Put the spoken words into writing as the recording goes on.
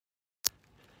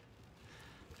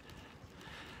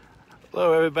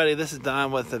Hello everybody, this is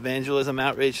Don with Evangelism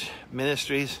Outreach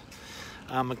Ministries.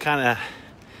 I'm kind of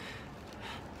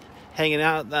hanging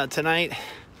out tonight,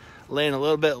 laying a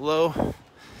little bit low.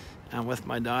 I'm with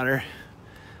my daughter,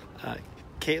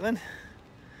 Caitlin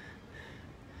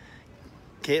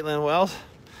Wells,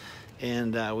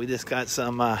 and we just got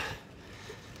some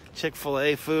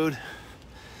Chick-fil-A food,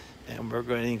 and we're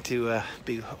going to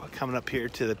be coming up here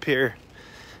to the pier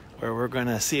where we're going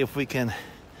to see if we can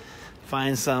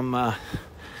find some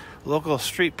local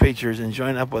street preachers and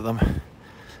join up with them.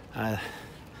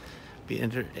 Be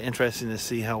interesting to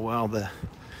see how well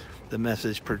the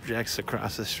message projects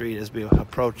across the street as we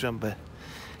approach them. But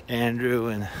Andrew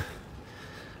and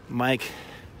Mike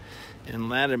and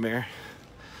Latimer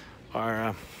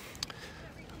are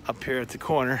up here at the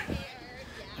corner,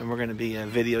 and we're going to be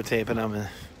videotaping them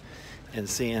and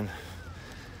seeing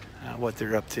what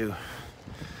they're up to.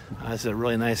 It's a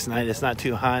really nice night. It's not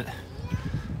too hot.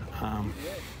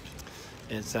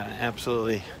 It's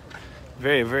absolutely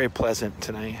very, very pleasant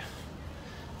tonight.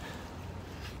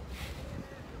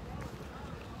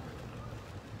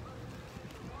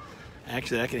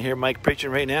 Actually, I can hear Mike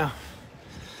preaching right now.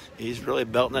 He's really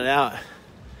belting it out.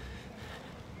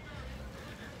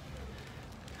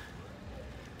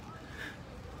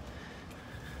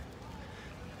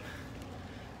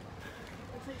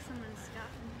 Looks like someone's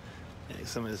stopping. Yeah,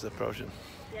 someone is approaching.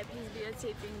 Yep, he's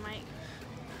videotaping Mike.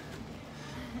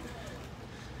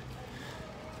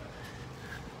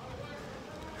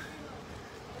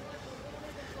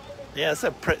 Yeah,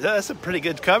 that's a pretty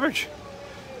good coverage.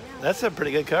 Yeah. That's a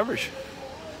pretty good coverage.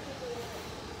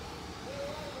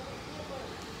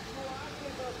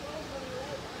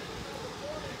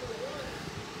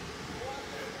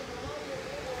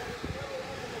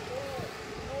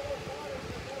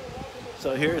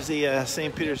 So here's the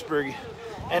St. Petersburg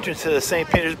entrance to the St.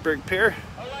 Petersburg Pier.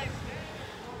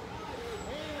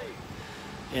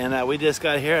 And I just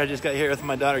got here with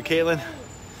my daughter Caitlin.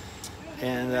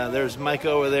 And there's Mike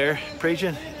over there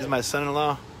preaching. He's my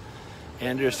son-in-law.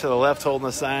 Andrew's to the left holding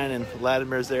the sign, and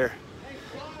Latimer's there.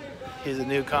 He's a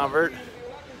new convert.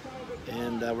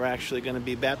 And we're actually going to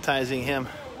be baptizing him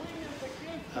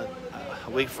a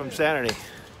week from Saturday.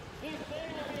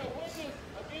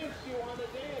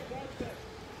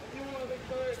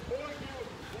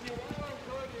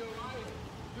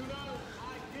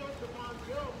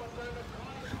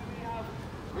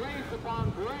 Grace upon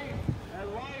grace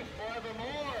and life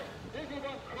forevermore. This is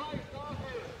what Christ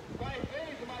offers by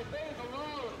faith and by faith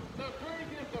alone. The free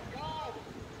gift of God.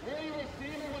 Will you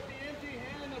receive it with the empty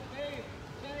hand of faith,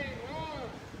 saying, Lord,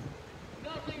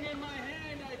 nothing in my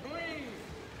hand I bring.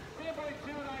 Simply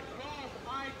to thy cross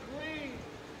I cling.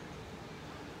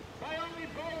 My only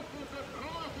boast is the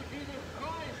cross of Jesus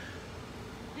Christ.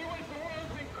 He was the one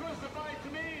who's been crucified to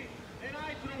me, and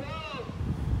I to the world.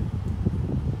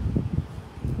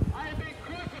 I have been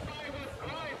crucified with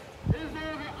Christ. It is no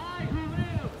longer I who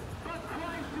live, but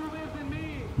Christ who lives in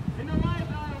me. In the life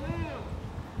that I live,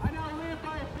 I now live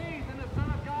by faith in the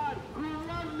Son of God who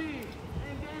loved me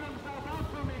and gave himself up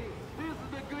for me. This is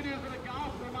the good news of the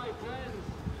gospel, my friends.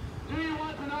 Do you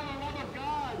want to know the love of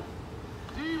God?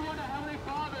 Do you want a Heavenly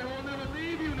Father who will never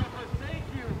leave you nor forsake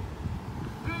you?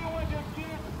 Do you want your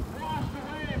guilt washed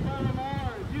away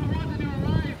forevermore? Do you want a new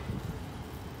life?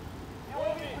 You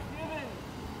will be forgiven.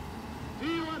 Do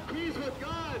you want peace with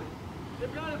God? If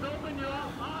God has opened your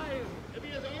eyes, if He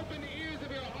has opened the ears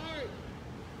of your heart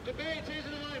to pay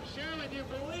attention to what I'm sharing, do you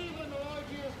believe in the Lord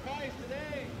Jesus Christ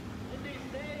today and be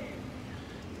saved?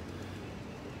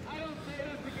 I don't say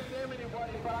this to condemn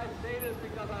anybody, but I say this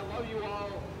because I love you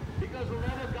all. Because the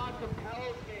love of God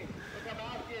compels me to come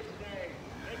out here today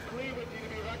and plead with you to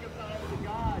be reconciled to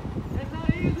God. It's not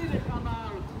easy to come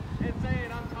out and say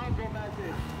an uncomfortable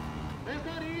message. It's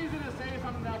not easy to say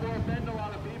something that will offend a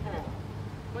lot of people.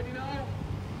 But you know,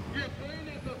 your friend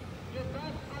is your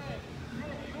best friend,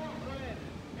 your true friend,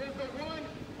 is the one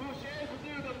who shares with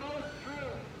you the most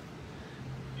truth.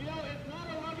 You know, it's not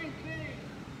a loving thing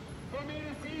for me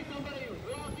to see somebody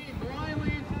walking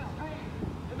blindly into the street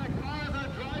and the cars are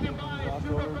driving by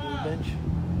super fast.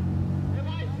 If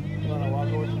I see them, Want to walk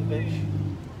over to the bench?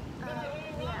 Yeah,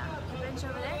 the bench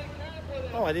over there.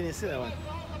 Oh, I didn't even see that one.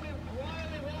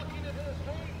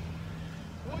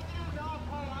 Would you not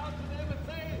call out to them and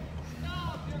say,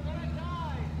 stop, you're going to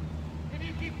die? If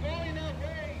you keep going that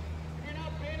way, if you're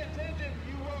not paying attention,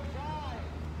 you will die.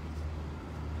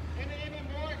 In an even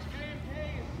more extreme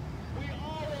case, we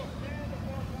all will stand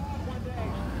before God one day.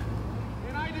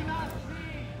 And I do not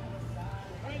see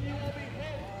when you will be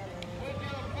hit with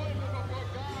your appointment before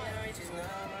God.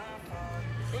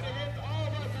 But it hits all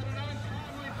of us at an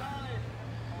untimely time.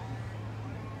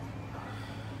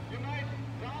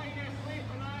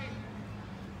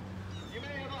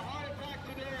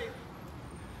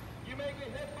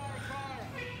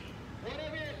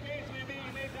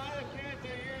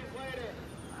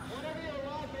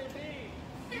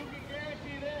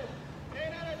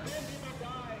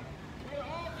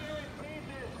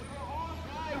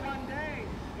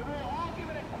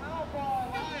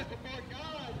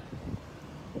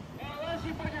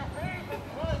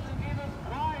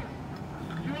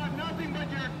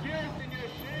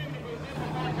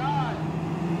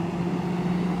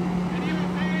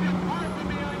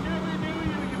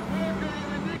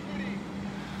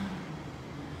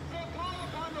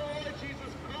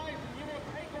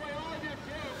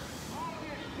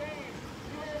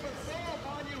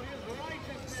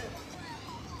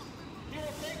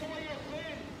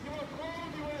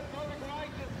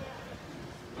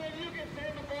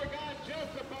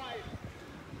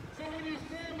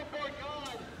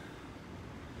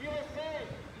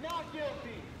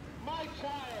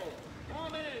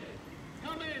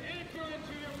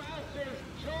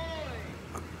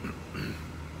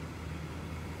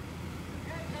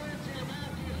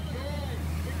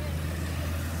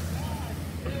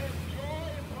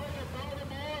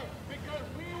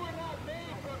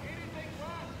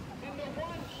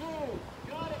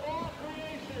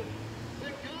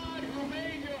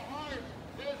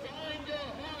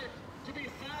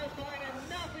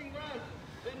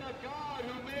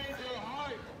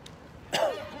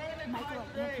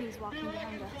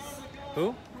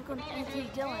 Who? Michael and Anthony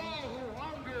Dillon.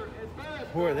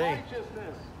 Who are they?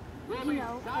 You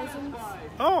know, cousins.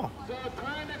 Oh. So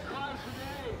turn to Christ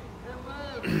today and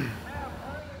live.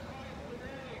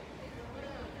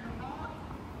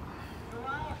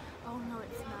 Oh no,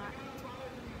 it's not.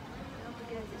 No,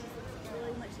 because it just looks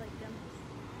really much like them.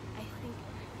 I think,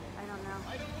 I don't know.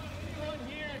 I don't want anyone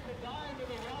here to die into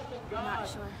the wrath of God. I'm not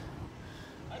sure.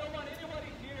 I don't want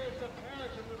anybody here to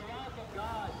perish into the wrath of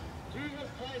God.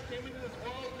 Jesus Christ came into this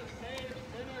world to save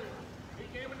sinners. He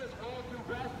came into this world to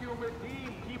rescue and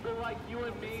redeem people like you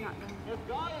and me. If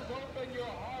God has opened your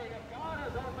heart, if God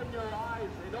has opened your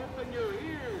eyes and opened your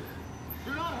ears,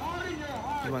 do not harden your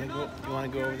heart. You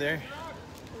want to go over there?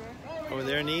 Where? Over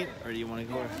there, neat? Or do you want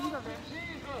to go? You can go there.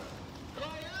 Jesus,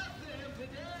 cry out to him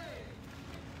today.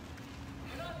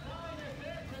 Do not tell him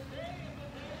that today is the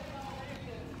day of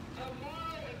salvation.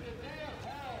 Tomorrow is the day of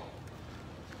hell.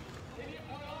 Can you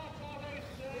put off all those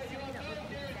sins? You have no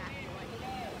guarantee for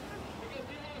tomorrow. Because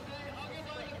you want to say, I'll give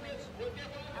up this, we'll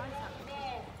give up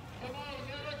tomorrow. Tomorrow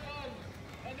never comes.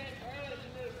 And they perish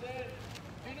in their sin.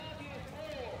 Do not be a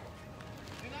fool.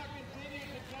 Do not continue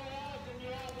to go out in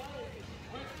your own life.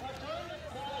 Return to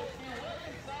Christ. Be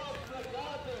reconciled to the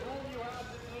God to whom you have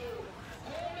to do.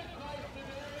 Turn to Christ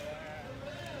today and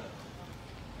live.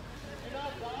 Do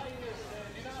not die in your sin.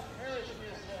 Do not perish in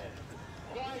your sin.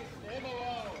 Christ, him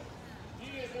alone. He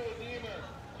is the Redeemer.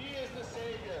 He is the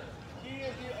Savior. He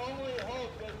is the only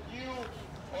hope that you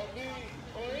or me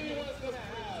or anyone's going to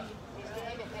have to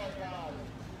stand before God.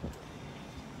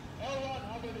 L. Ron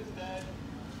Hubbard is dead.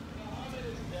 Muhammad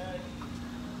is dead.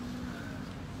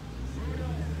 Buddha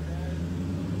is dead.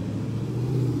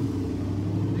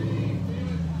 Many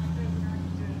famous actors and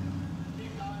actresses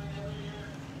keep dying every year.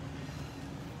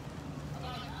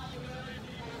 About 500,000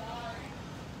 people die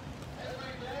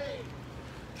every day.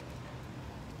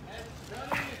 And none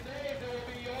of these days it will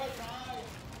be your time.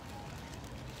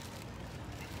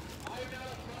 I'm not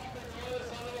a prophet nor the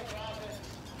son of a prophet.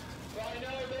 But I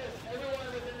know this, everyone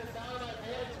within the sound of my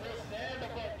voice will stand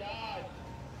before God.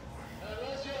 And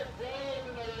unless you are clothed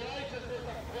in the righteousness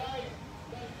of Christ,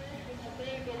 by faith in the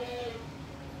things of old,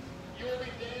 you will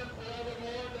be damned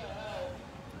forevermore to hell.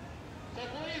 So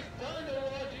please turn to the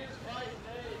Lord Jesus Christ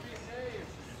today, be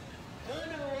saved. Turn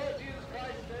to the Lord Jesus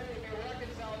Christ today, be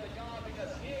reconciled to God,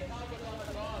 because He accomplished on the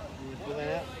cross what no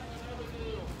man could never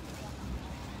do.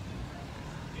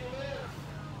 He lived,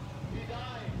 He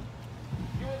died,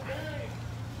 He was buried,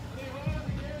 and He rose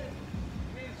again.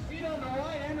 And He's seated on the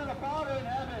right hand of the Father in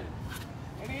heaven.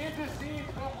 And He intercedes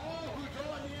for all who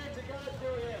draw near to God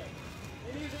through Him.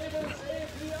 And He's able to save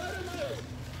to the uttermost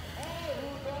all who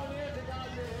draw near to God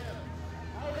through Him.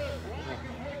 However black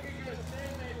and wicked your sin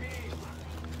may be.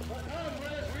 But come,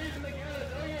 let us reason together.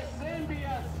 Though your sin be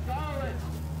as scarlet,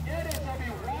 yet it shall be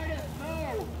white as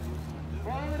snow. For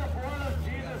only the blood of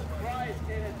Jesus Christ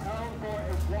can atone for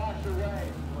and wash away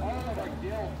all of our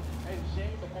guilt and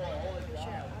shame before a holy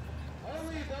God.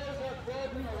 Only those who are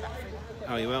clothed in the righteousness of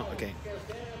Oh, you will? Okay. can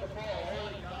stand before a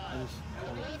holy God. And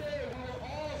one day we will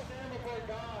all stand before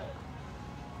God.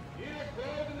 Either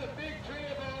clothed in the big tree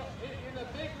of our, in the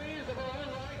big leaves of our own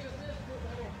righteousness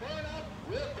that will burn up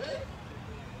real quick,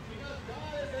 because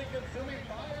God is a consuming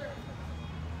fire.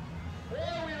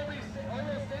 Or we will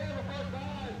stand before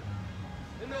God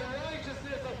in the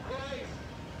righteousness of Christ.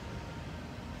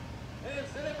 And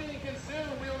instead of being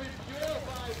consumed, we will be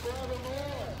purified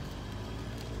forevermore.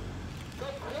 So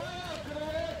cry out to the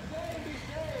Lord today and be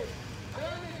saved.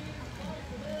 Turn to Jesus Christ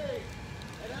today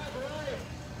and have life.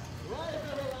 Life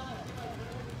everlasting, my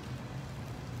friend.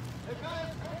 If God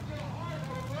has touched your heart,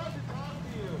 I would love to talk to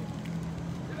you.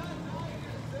 Do not die in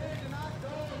your sin. Do not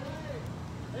go away.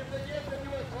 If the gift that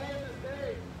you were told this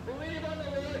day, believe on the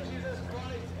Lord Jesus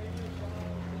Christ and you shall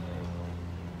be saved.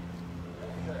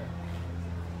 Yes, sir.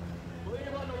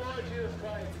 Believe on the Lord Jesus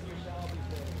Christ and you shall be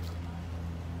saved.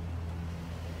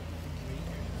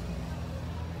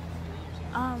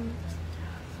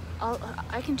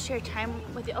 I can share time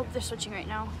with you. Oh, they're switching right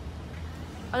now.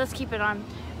 Oh, let's keep it on.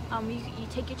 You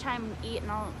take your time and eat,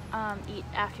 and I'll eat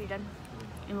after you're done,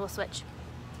 and we'll switch.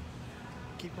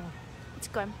 Keep on. It's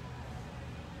good.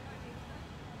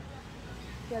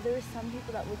 Yeah, there were some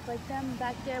people that looked like them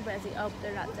back there, but I was like, oh,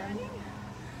 they're not them.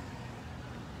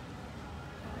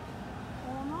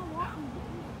 Well, I'm not walking.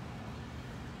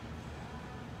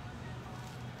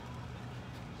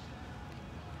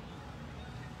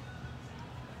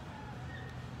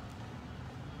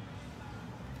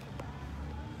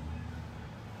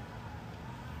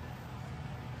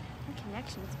 My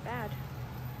connection's bad.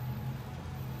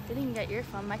 Good thing you got your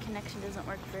phone. My connection doesn't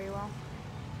work very well.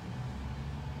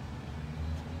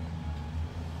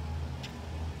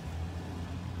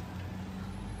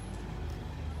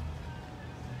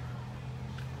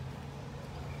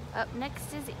 Up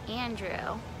next is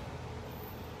Andrew.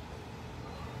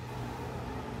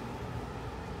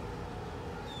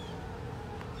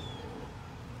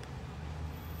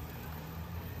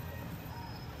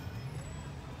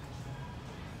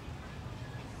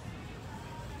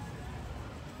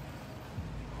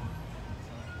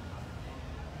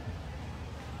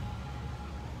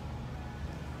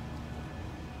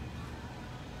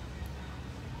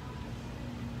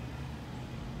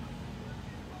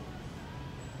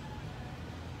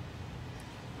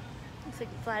 Looks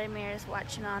like Vladimir is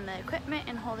watching on the equipment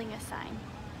and holding a sign.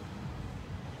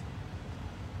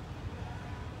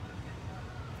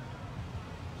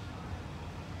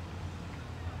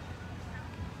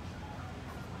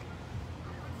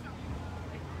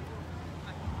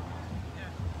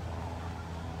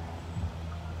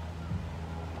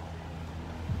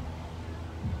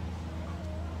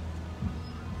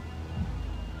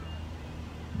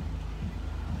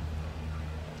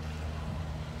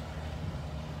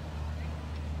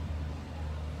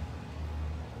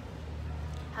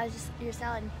 How's your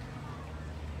salad?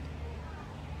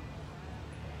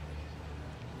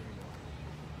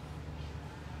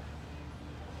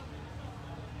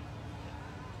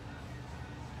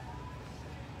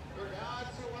 For God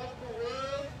so loved the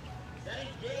world that he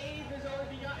gave his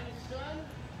only begotten Son,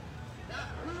 that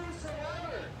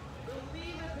whosoever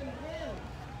believeth in him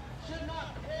should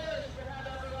not perish but have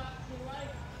everlasting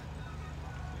life.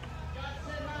 God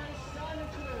sent not his Son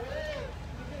into the world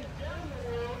to condemn the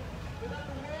world, but that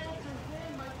the world through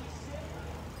him might be saved.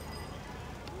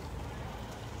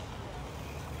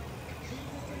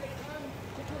 Jesus didn't come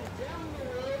to condemn the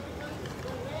world because the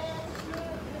world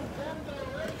should condemn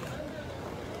already under the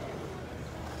law.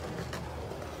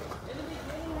 In the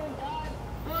beginning, when God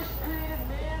first created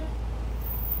man,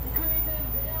 he created them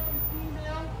male and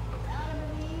female, Adam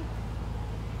and Eve,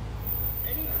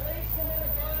 and he placed them in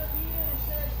the Garden of Eden and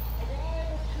said, of all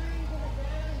the trees in the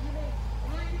garden you may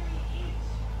freely eat,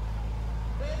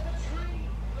 but the tree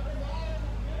of the knowledge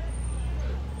of good and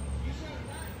evil, you shall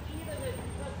not eat of it,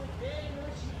 because the day in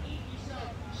which you eat, you shall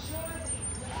surely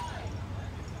die.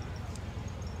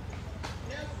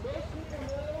 And as most people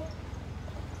know,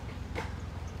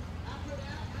 after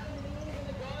that, Adam and Eve in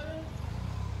the garden,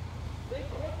 they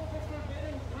took of the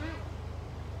forbidden fruit,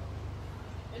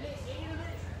 and they ate of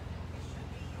it,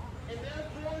 and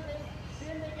therefore they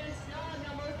sinned against God.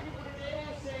 Now most people today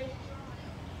will say,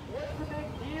 what's the big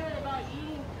deal about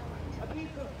eating a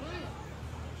piece of fruit?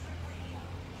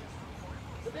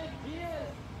 The big deal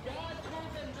is God told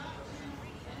them not to,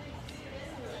 and they did it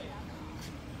anyway.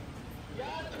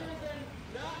 God told them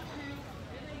not to,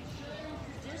 and they chose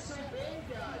to disobey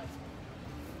God.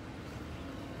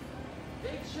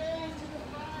 They chose to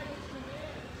defy his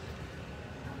commands.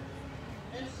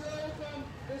 And so from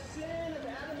the sin of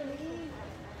Adam and Eve,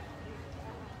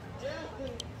 death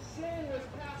and sin was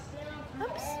passed down through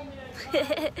all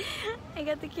mankind. I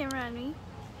got the camera on me.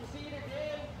 You see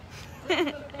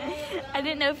today, I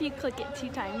didn't know if you click it 2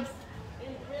 times,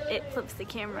 it flips the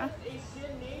camera. a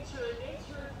sin nature, a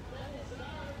nature that is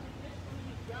not to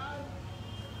displease God,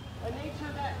 a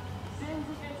nature that sins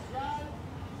against God,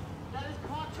 that is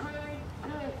contrary to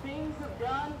the things of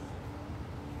God.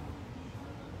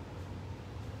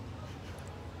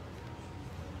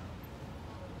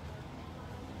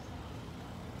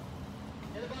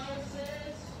 And the Bible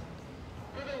says,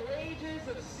 for the wages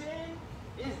of sin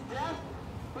is death,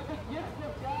 but the gift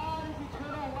of God is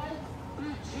eternal life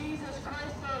through Jesus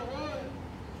Christ our Lord.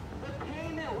 The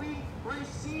payment we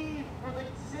receive for the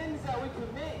sins that we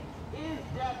commit is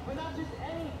death, but not just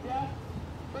any death,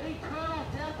 but eternal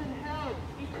death in hell,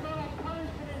 eternal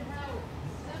punishment in hell,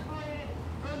 separated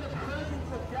from the presence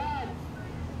of God.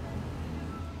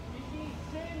 You see,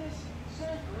 sin is so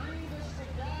grievous to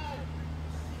God,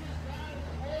 because God is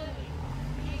holy,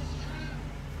 he is true,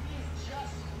 he is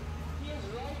just, he is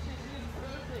righteous, he is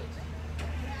perfect,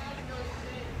 he has no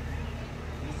sin.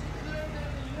 He secured that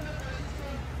the universe is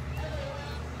from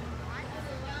everlasting,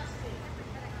 everlasting,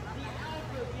 the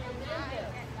Alpha, the Omega,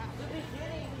 the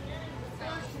beginning, the end, the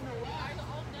first and the last.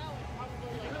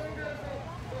 The creator of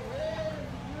the world and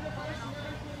the universe and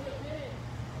everything within it.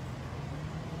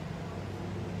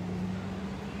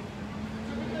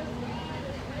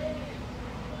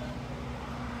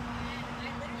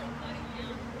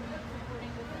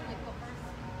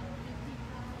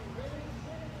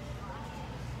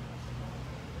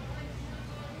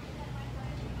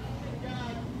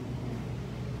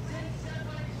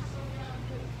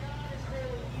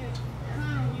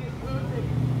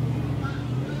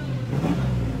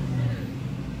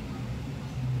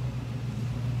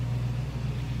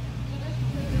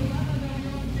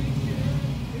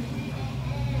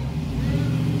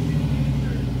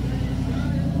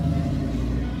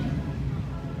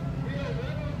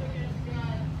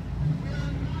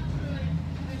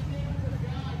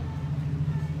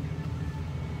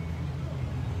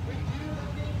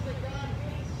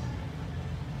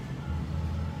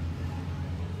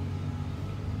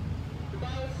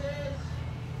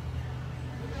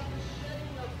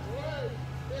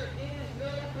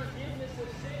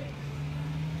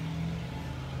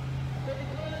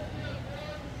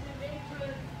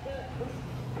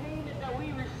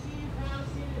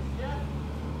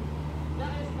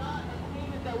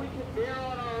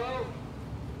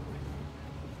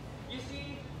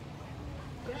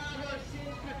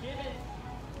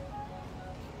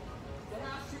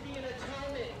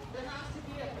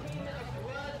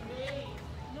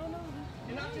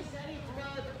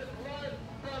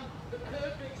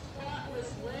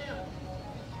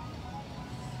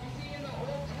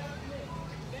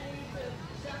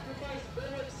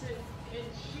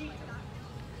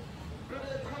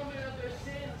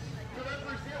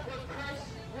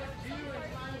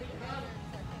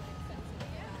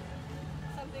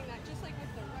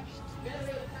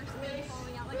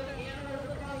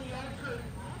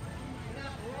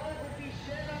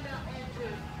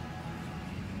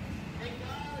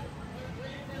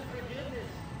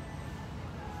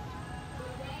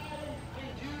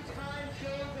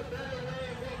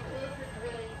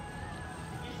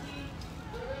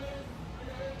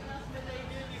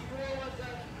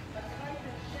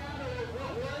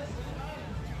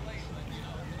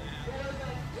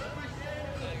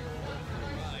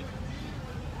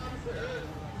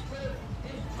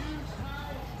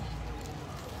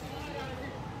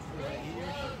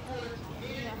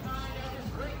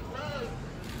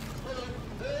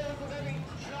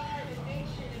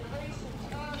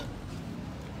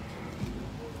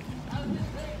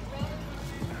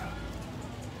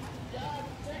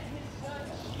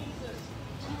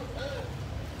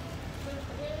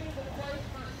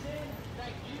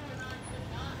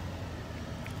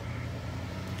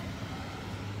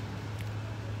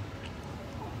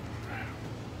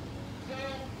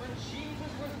 when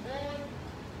Jesus was born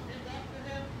in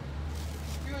Bethlehem,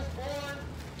 he was born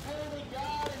fully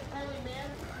God and fully man.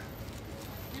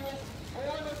 He was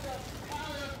born with the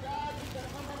power of God, with the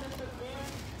humbleness of man,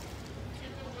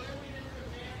 and the lowliness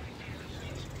of man.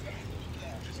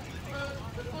 For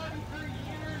the 43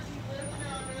 years he lived here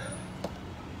on earth,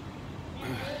 he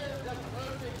lived a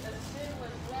perfect, a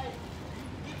sinless life.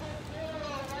 He fulfilled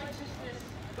all righteousness,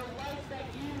 the life that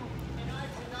you and I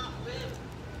could not live.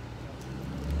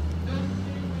 No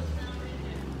sin was found in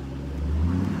him.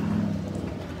 He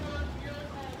performed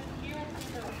miracles and healed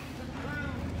people to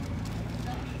prove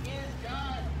that he is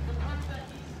God, to prove that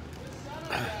he's the Son of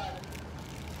God,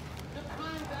 to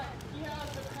prove that he has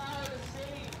the power to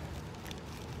save,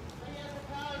 that he has the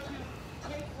power to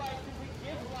take life and to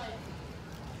give life,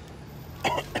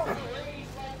 to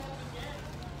raise life up again.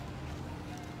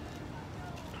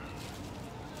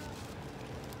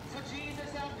 So Jesus,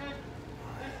 after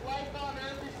his life on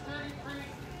earth, his 33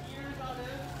 years on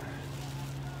earth,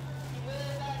 he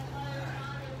lived that entire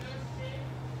time with no sin.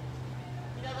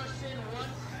 He never sinned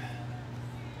once.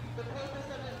 The purpose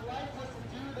of his life was to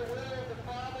do the will of the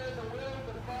Father. The will of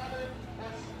the Father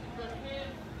was for him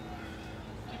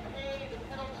to pay the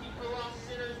penalty for lost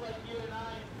sinners like you and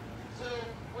I. So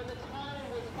when the time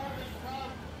was fully come,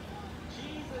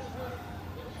 Jesus was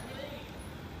betrayed.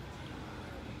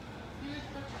 He was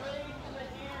betrayed into the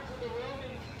hands of the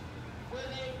Romans, where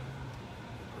they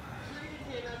treated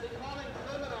him as a common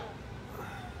criminal,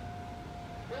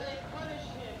 where they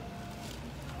punished him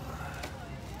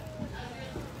as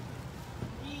if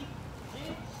he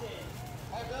did sin,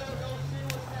 although no sin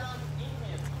was found in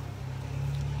him.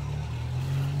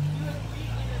 He was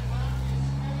beaten and mocked and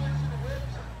scourged and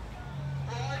whipped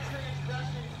for our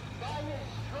transgressions. By his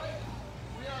stripes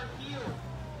we are healed.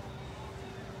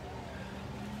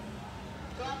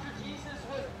 So after Jesus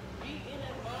was beaten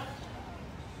and mocked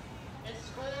and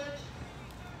scourged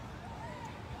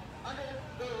under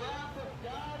the wrath of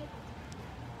God,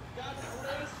 God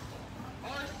placed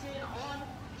our sin on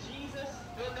Jesus,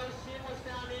 though no sin was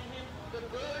found in him. The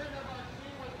burden of our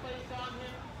sin was placed on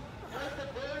him. And with the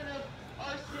burden of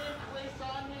our sin placed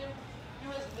on him, he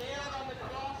was nailed on the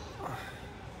cross,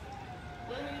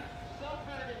 where he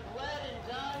suffered and bled and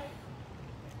died,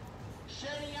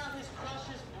 shedding out his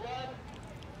precious blood,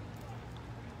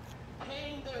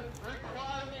 paying the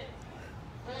requirement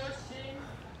for sin,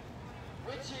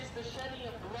 which is the shedding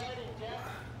of blood and death.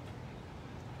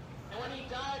 And when he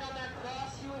died on that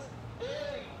cross, he was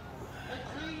buried. And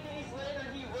 3 days later,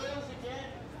 he rose again,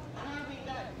 proving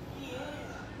that he is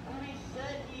who he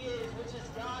said he is, which is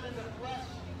God in the flesh,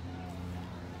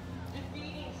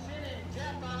 defeating sin and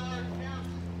death on our account.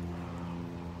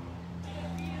 He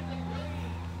defeated the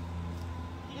grave.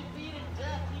 He defeated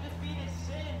death. He defeated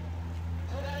sin,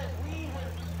 so that if we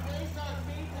would place our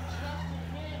faith and trust in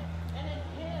him and in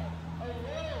him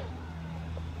alone,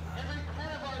 and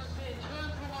repent of our sin, turn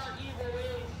from our evil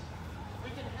ways, we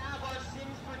can have our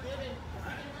sins forgiven.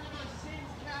 We can have our sins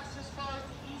cast as far as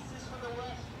the east is from the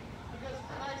west, because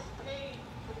Christ paid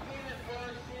the payment for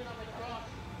our sin on the cross.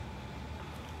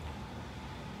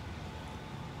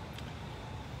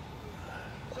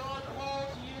 So our call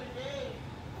to you today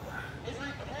is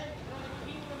repent, for the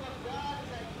kingdom of God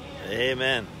is at hand.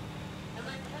 Amen. And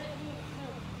repent means to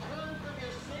turn from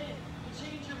your sin, to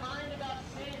change your mind about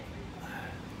sin,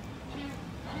 to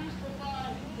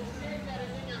crucify the sin that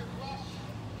is in your flesh,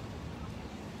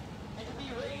 and to be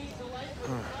raised to life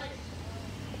with Christ,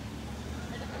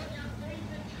 and to put your faith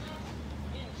and trust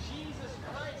in Jesus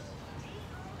Christ,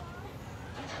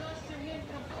 to trust in him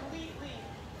completely,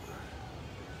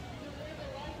 to live a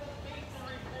life of faith and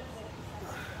repentance,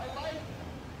 a life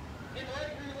in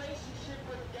right relationship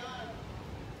with God.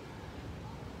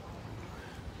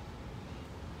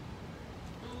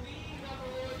 Believe on the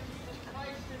Lord Jesus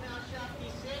Christ and thou shalt be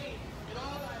saved in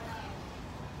all thy house.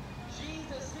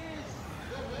 Jesus is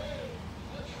the way,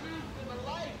 the truth, and the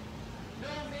life.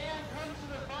 No man comes to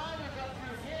the Father but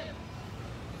through him.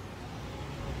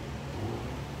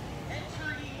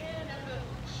 Enter ye in at the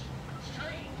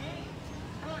straight gate,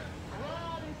 for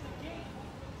broad is the gate,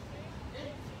 and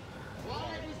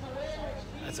wide is the way which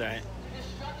leads That's all right. to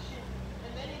destruction,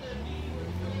 and many there be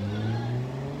which go thereat.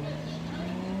 But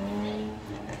straight is the gate,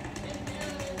 and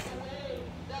narrow is the way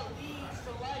that leads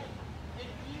to life, and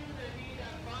few there be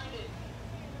that find it.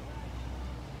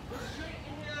 The straight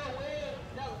and narrow way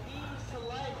that leads to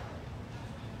life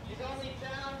is only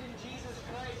found in Jesus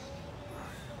Christ.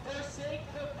 Forsake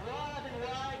the broad and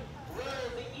wide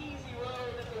road, the easy road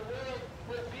that the world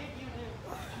will bid you to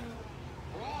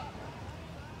walk,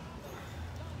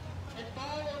 and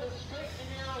follow the straight and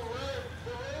narrow road,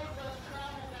 the road less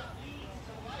traveled that leads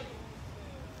to life.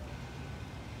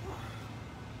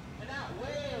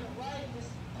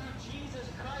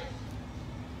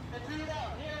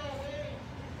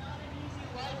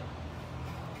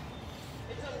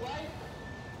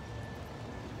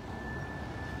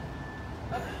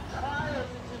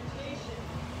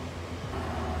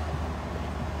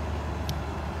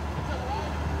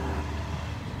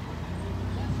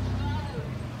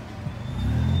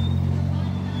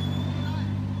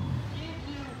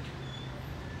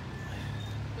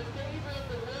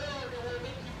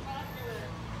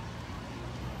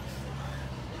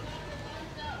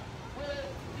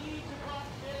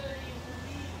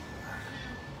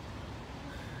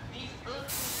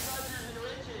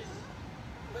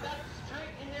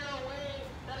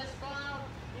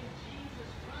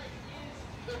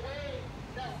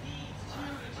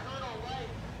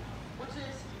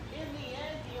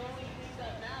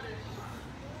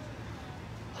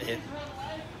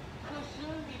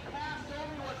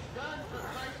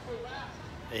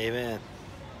 Amen.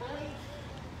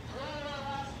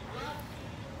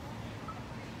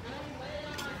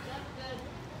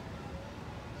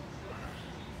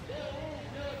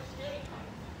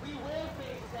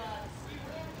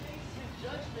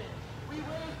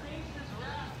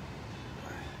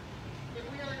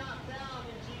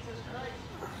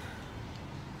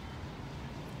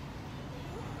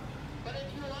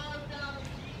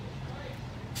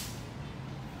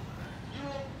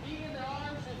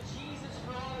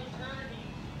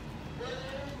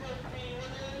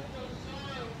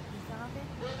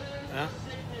 Huh?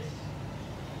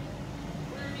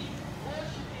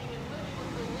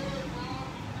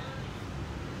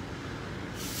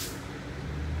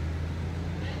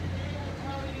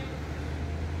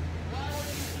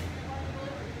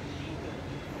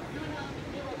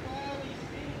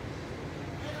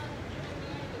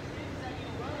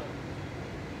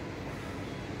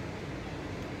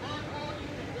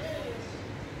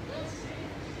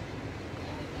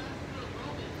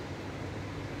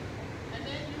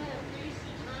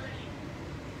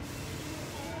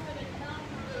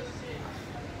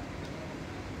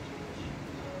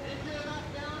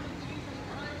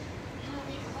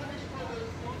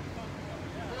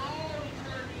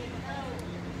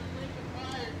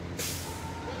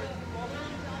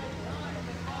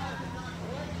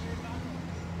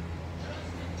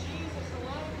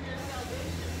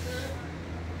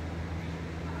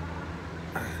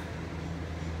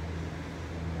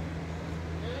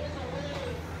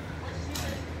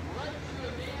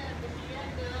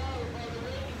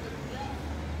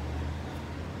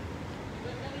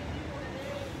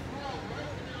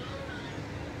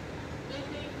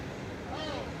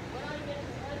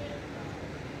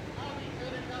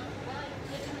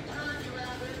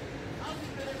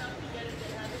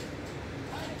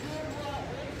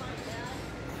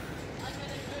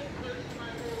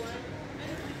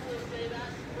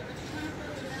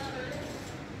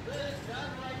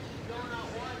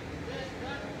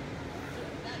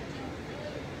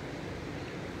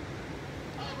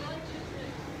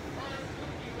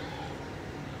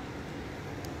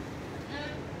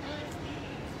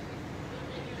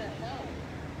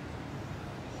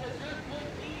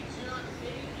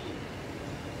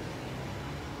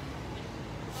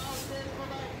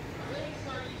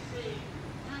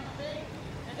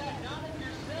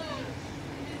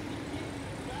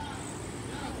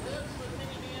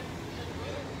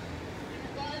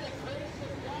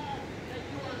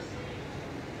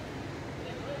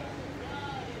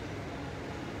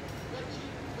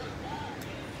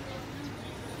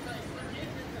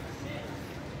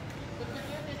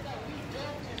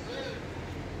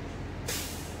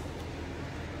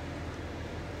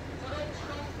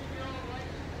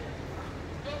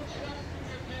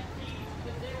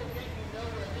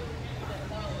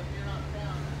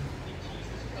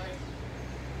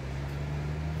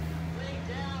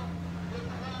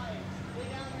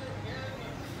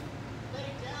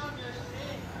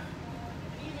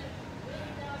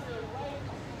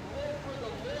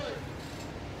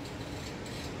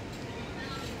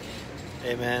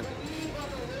 Amen.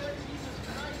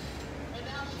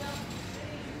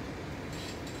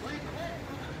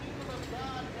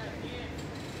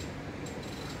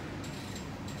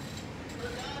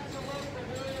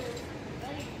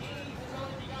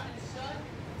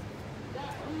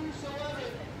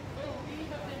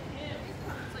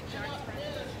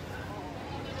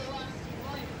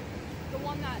 The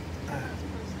one that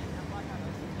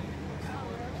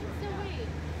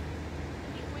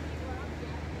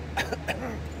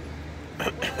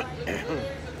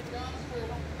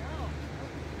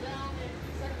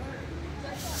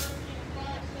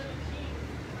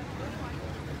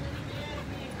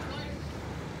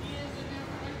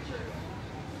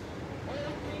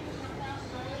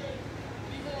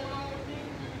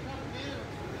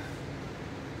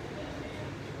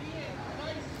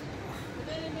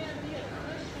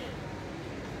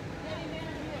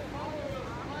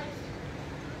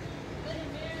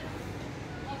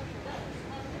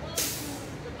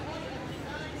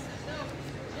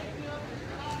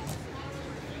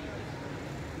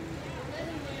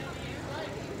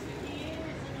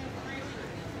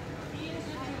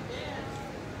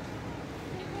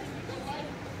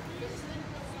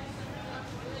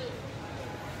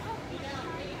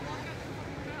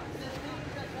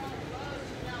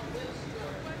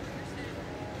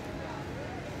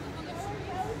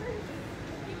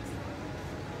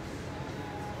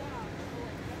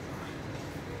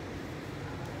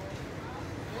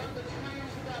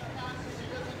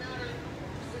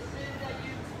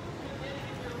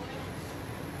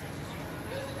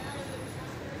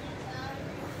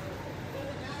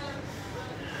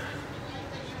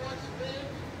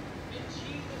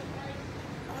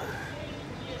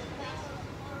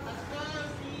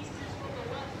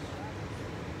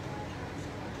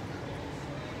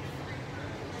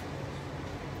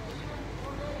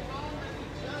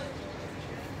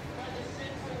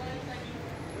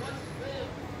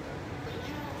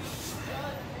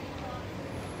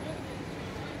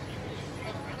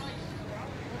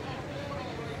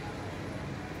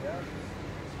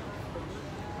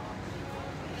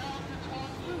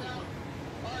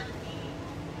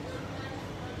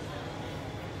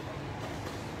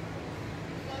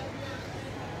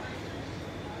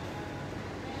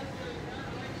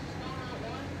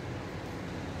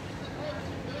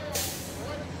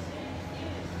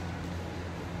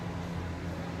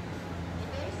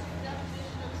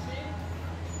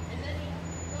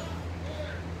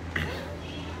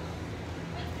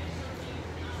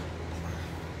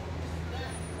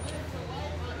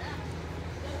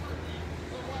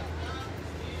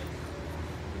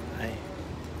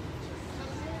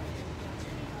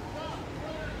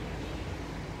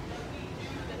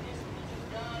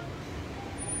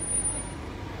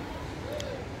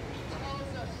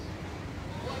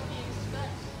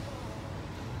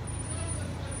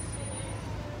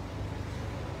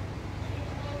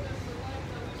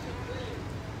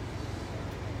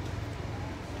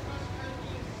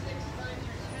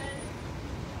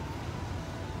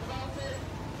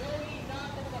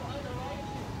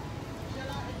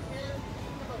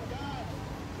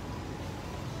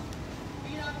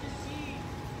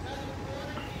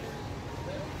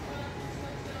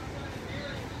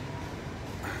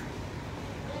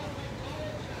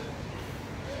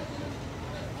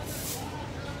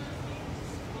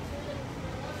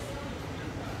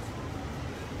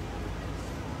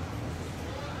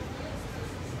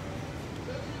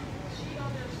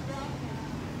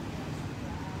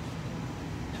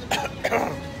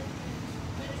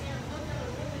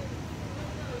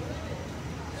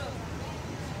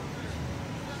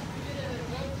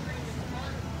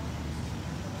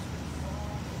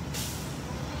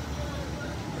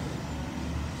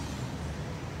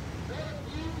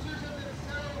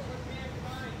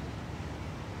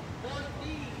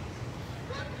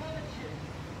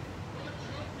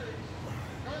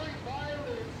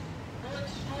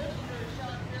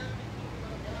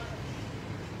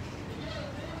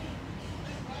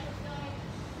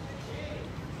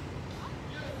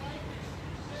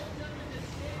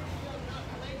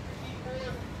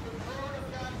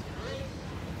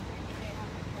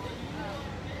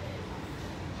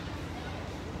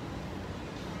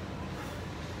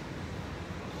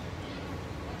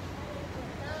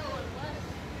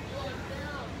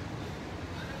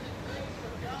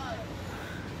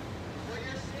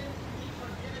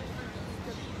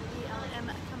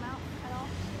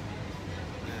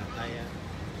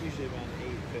Usually around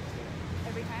 8:15.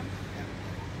 Every time? Yeah.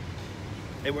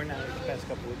 They were not the past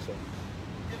couple weeks though.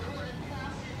 Did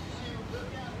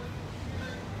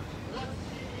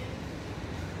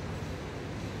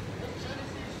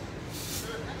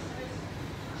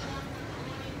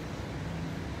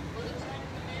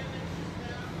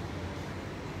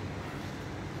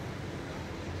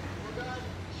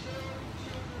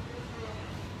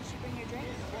she bring your drink?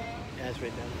 Yeah, it's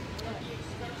right down.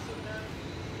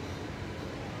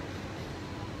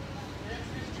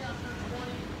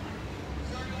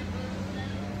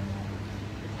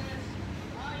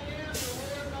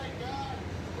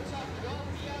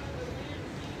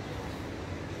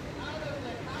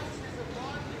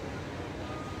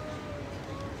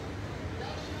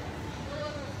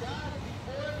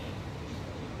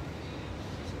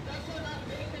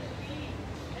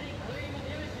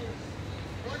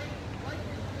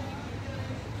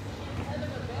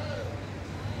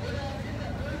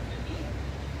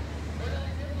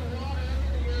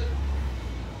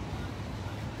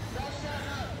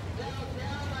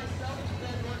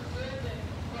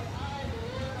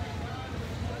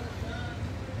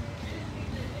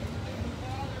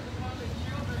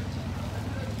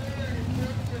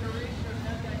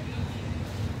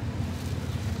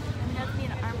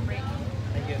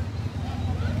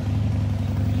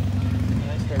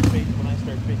 When I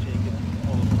start preaching, you get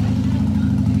all of them.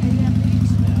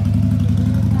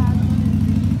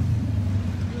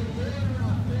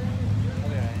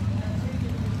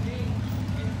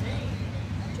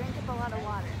 Drink up a lot of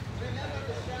water.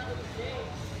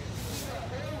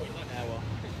 Yeah, well.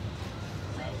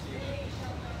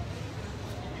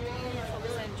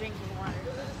 Focus on drinking water.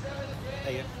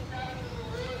 There you go.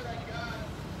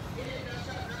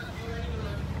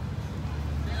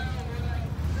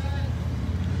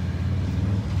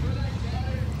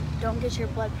 Don't get your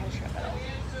blood pressure up at all.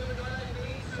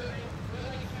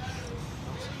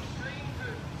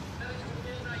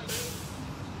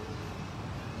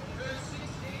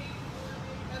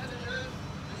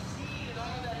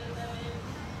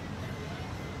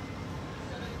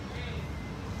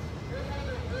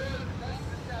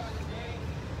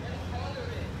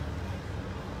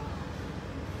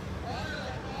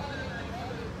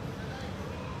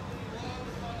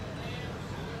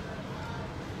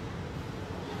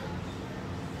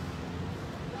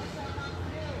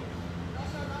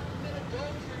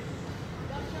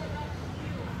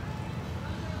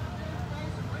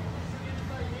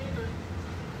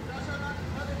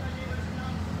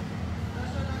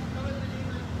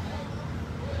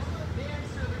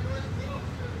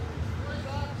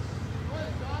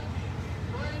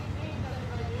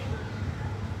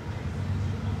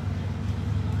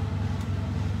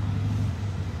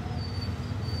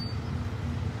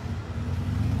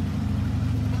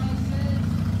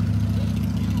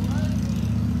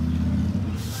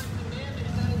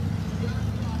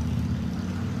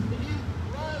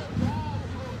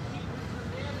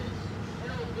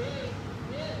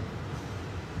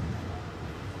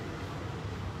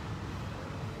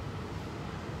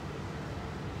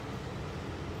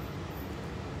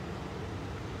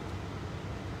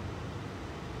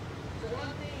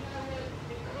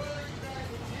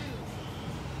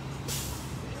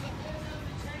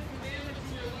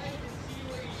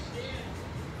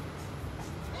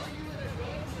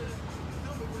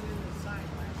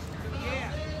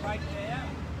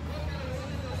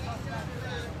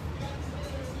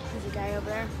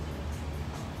 there.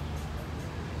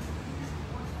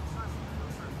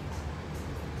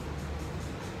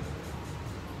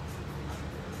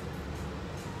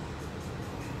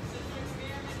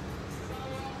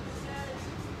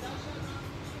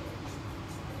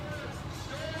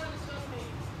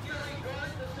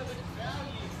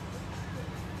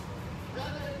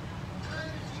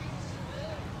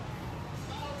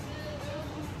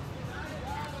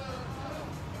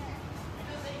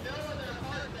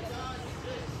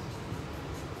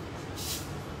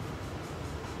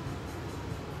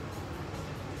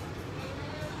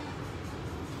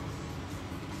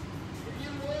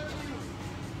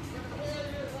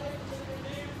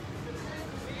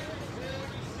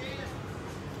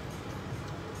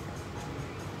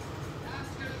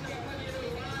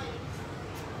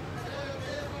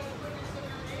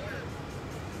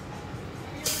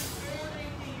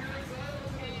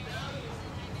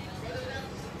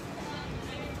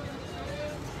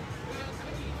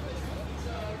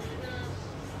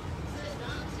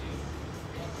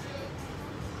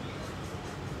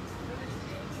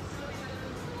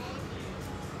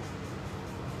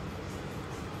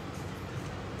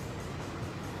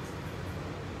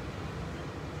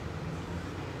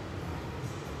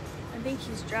 I think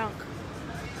he's drunk.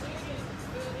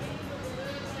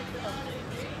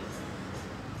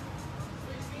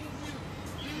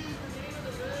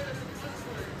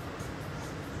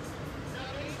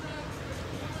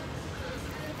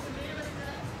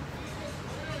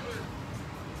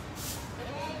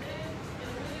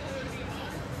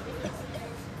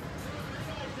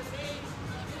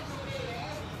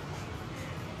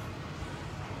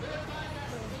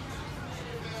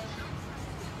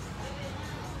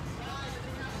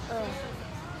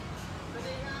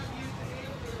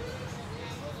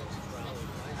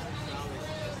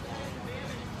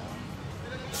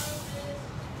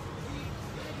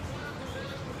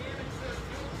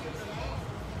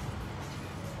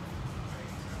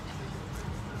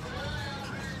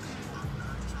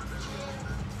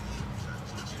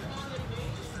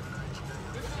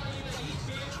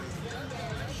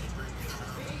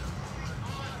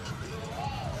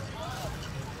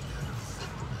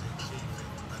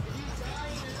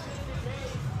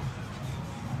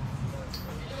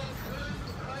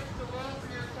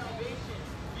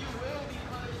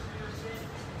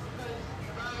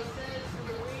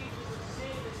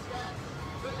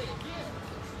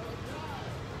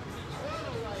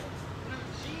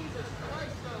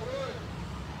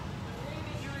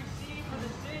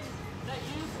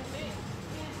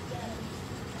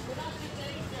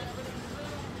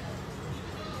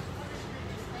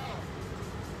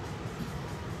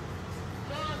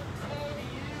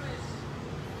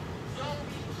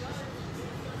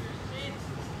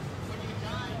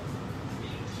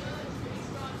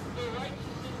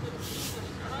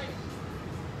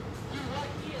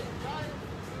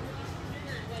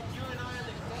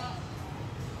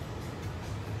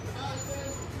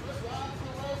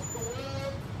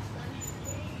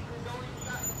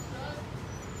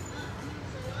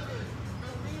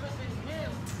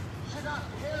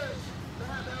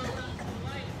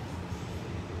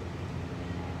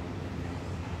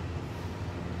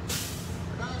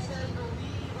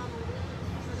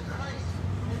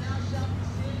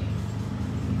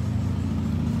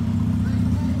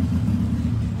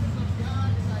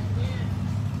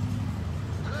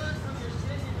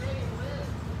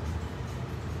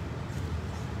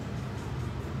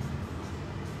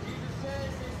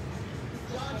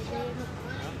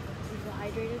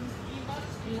 Hydrated?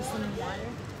 You need some water?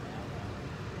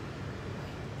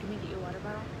 Can we get you a water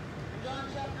bottle?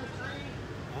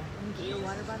 Can we get you a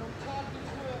water bottle?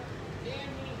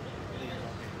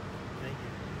 Thank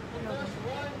you. No.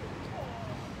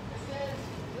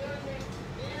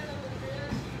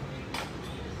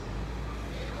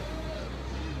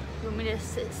 You want me to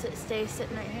stay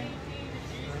sitting right here?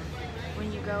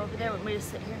 When you go over there, want me to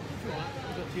sit here?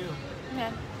 It's up to you.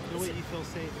 Okay. The way you feel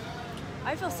safe.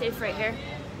 I feel safe right here.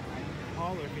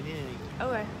 Holler if you need anything.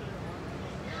 Okay.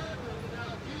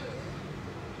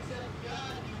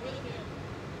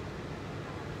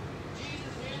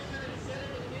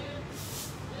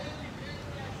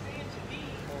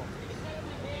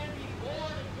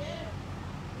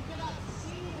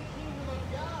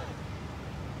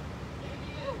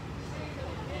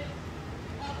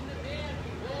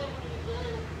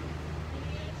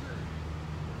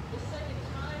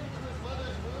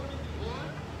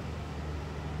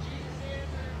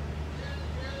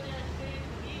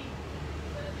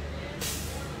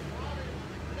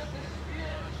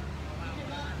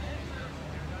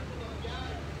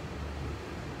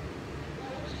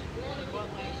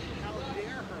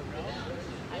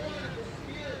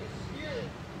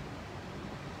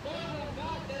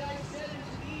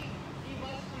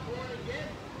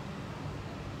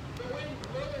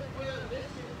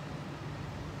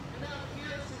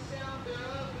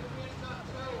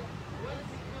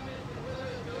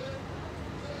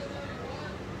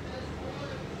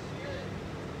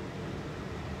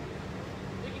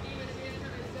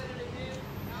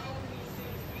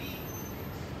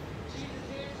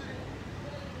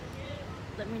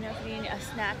 me know if you need a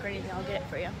snack or anything. I'll get it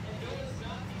for you.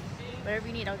 Whatever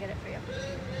you need, I'll get it for you.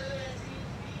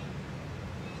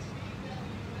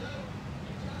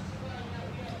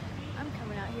 I'm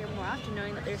coming out here more often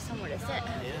knowing that there's somewhere to sit.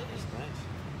 Yeah, it's nice.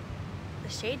 The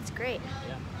shade's great.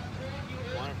 Yeah.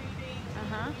 Wonderful.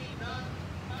 Uh-huh.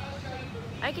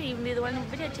 I could even be the one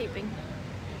videotaping.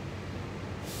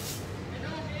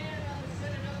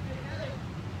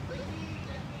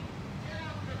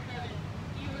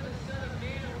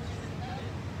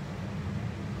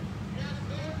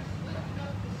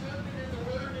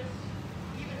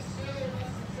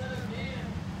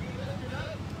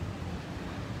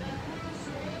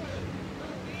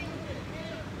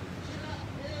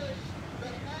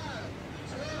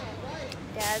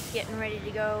 Dad's getting ready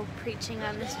to go preaching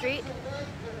on the street.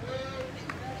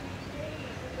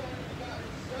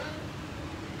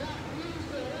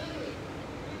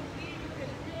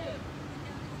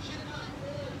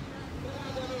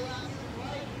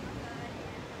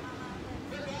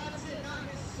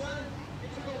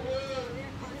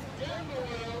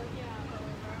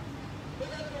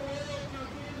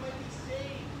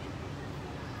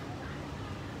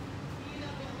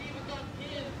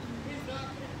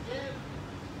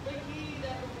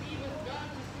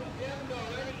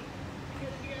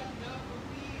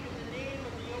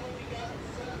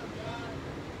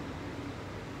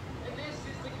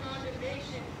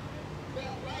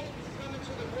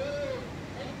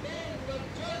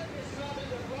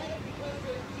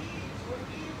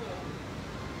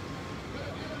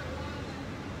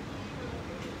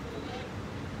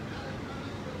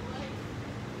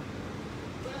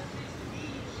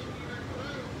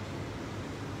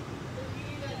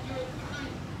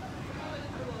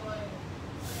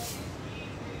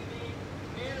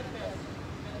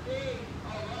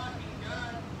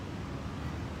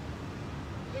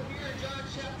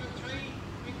 Chapter 3,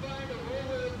 we find a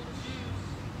ruler of the Jews.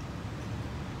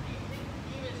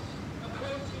 He was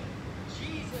approaching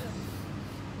Jesus.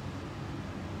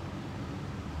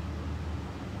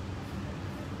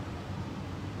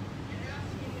 And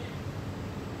asking him,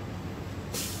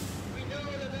 we know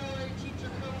that thou art a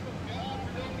teacher come from God,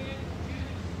 for no man can do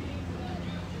these things without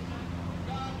you.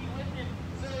 God be with him.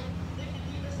 So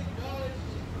Nicodemus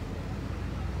acknowledged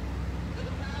the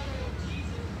power of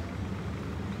Jesus.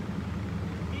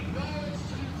 He acknowledged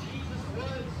who Jesus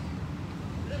was.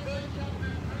 In verse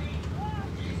chapter 3,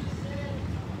 Jesus said,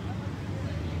 "If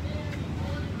any man be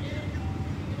born again,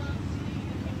 he cannot see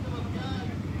the kingdom of God."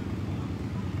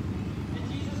 And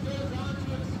Jesus goes on to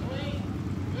explain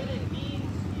what it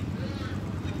means to be born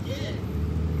again.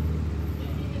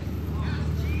 Nicodemus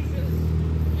asked Jesus,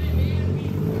 "Can a man be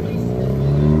placed in the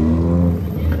water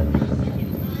again for a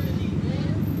second time and be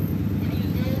born when he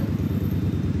is old?"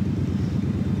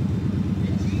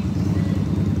 And Jesus said,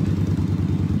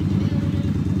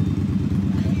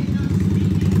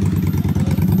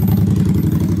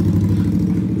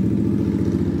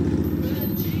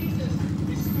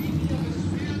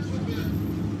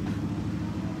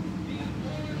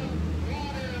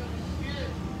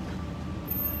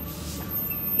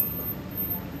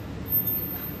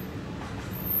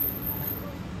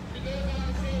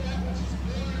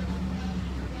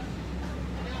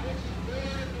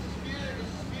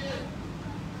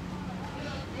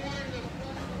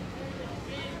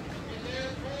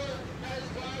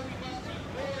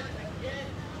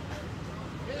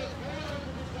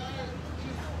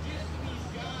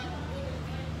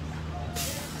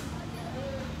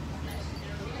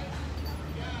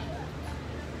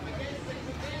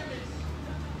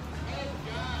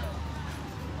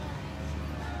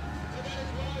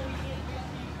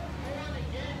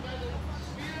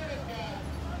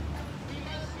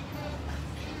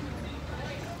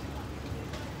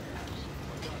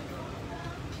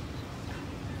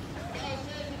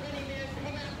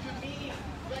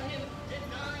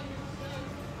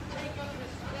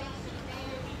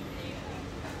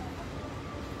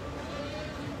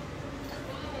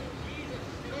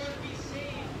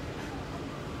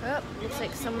 Oh, looks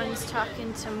like someone's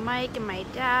talking to Mike and my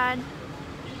dad.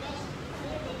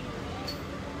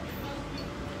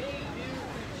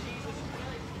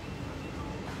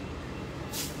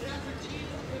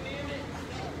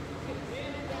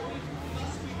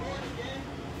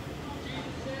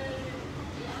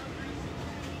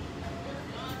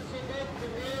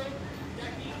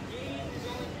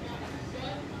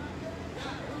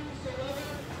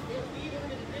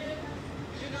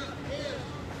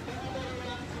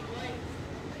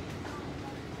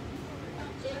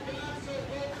 So God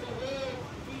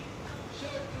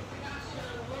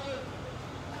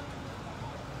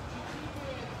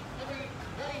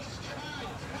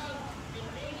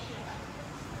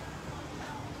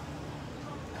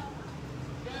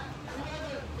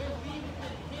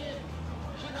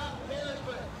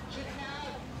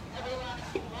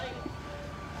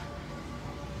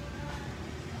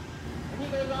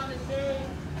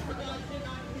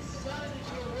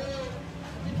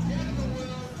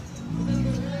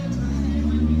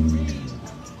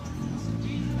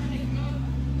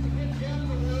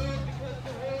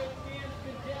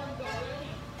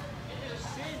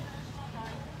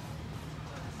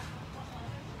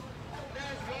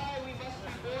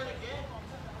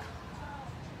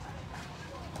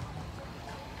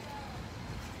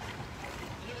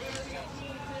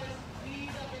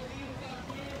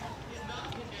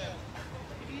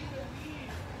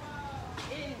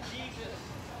Jesus.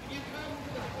 When you come to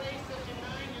the place of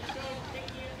denying yourself,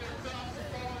 taking up your cross and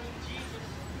following Jesus,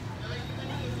 and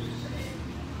repenting of your sin,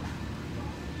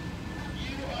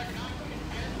 you are not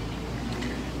condemned anymore.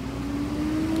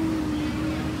 You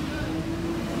are judged.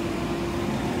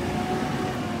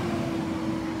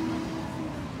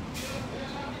 You are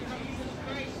found in Jesus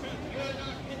Christ. You are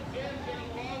not condemned any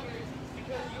longer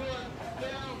because you are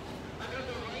found under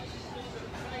the righteousness of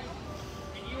Christ,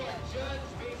 and you are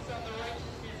judged based on the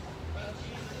righteousness of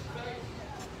Jesus Christ.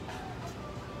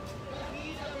 But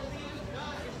he that believeth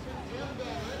not is condemned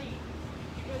already,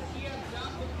 because he hath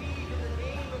not believed in the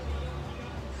name of the only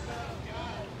begotten Son of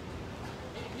God.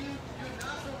 If you do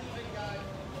not believe in God,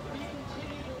 if you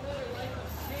continue to live a life of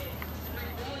sin and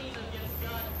rebellion against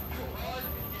God, you are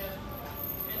condemned.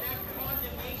 And that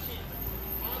condemnation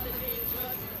on the day of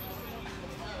judgment will send you to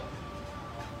hell.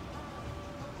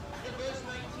 In verse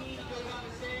 19, he goes on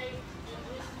to say, "In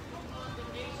this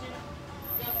condemnation,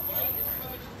 that light is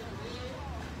coming to the world,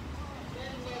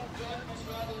 men love darkness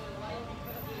rather than light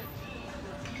because their deeds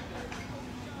were evil.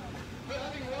 For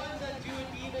every one that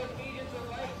doeth evil hateth the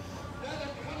light, neither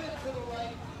cometh to the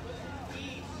light, but his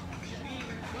deeds should be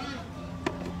reproved."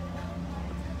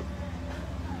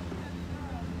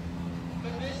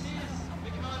 But this is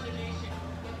the condemnation,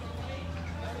 that the light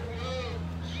of the world,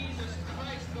 Jesus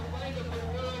Christ, the light of the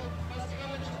world, has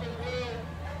come into the world,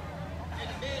 and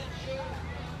men chose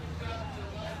darkness rather than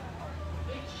light.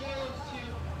 They chose to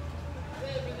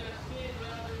live in their sin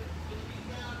rather than to be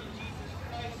found in Jesus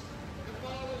Christ, to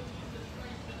follow Jesus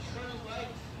Christ, the true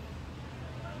light.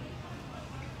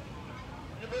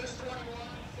 In verse 21,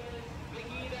 he says, "But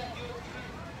he that doeth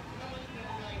truth cometh to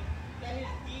the light, that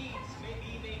his deeds may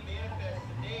be made manifest,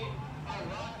 that they are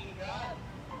wrought in God."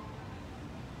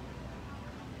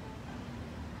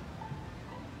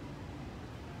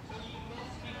 So you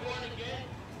must be born again.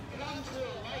 Come to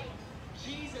the light.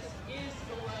 Jesus is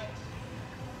the light.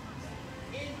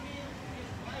 In him is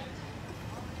light.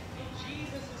 In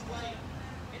Jesus is light.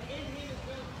 And in him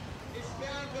is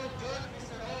found no darkness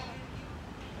at all.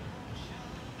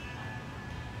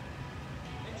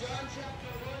 In John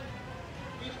chapter 1,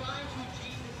 we find who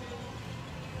Jesus is.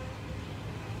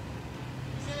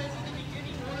 He says, "In the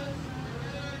beginning was the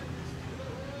Word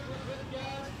was with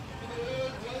God, and the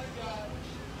Word was God.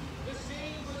 The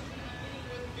same was in the beginning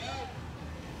with God.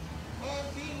 All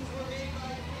things were made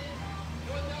by him,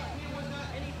 and without him was not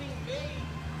anything made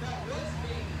that was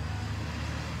made.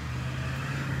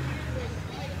 Here was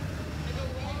light, and the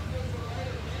light was the light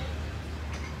of men.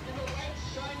 And the light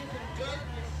shineth in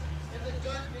darkness, and the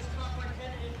darkness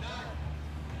comprehended it not.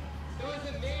 There was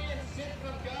a man sent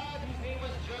from God whose name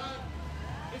was John.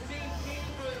 The same came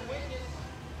for a witness,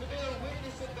 to bear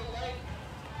witness of the light,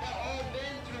 that all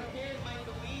men through him might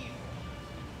believe.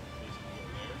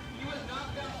 He was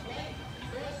not that light, he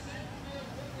was sent to bear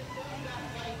witness of that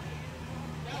light.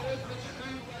 That was the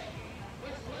true light,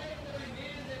 which lighteth every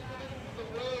man that cometh into the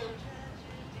world.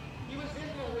 He was in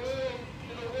the world,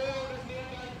 and the world was made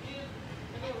by him,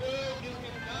 and the world knew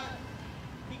him not.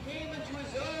 He came unto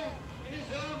his own, and his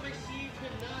own received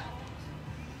him not.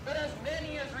 But as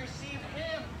many as received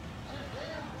him, to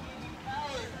them gave he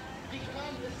power to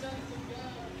become the sons of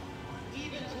God,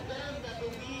 even to them that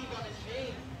believe on his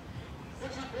name,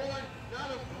 which are born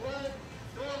not of blood,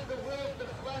 nor of the will of the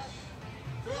flesh,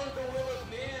 nor of the will of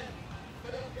man,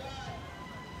 but of God.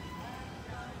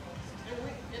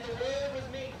 And the Word was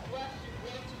made flesh and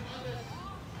dwelt among us,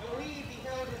 and we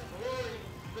beheld his glory,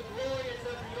 the glory as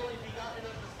of the only begotten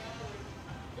of the Father,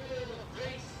 full of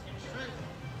grace and truth.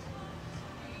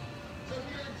 So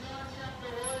here in John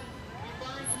chapter 1, we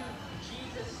find who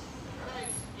Jesus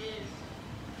Christ is.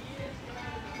 He is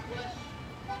God in the flesh.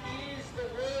 He is the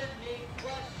Word made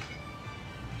flesh.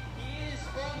 He is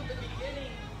from the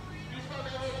beginning. He's from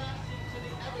everlasting to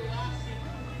the everlasting.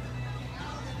 The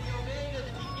Alpha, the Omega,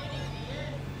 the beginning, the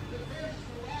end, the first,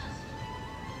 the last.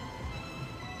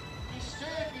 He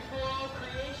stood before all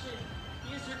creation.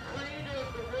 He is the creator of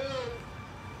the world.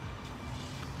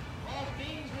 All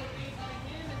things were made by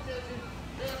him, it says in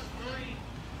verse 3.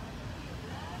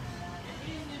 And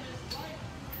in him is light,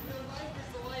 and the light is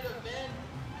the light of men.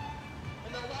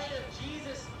 And the light of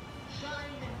Jesus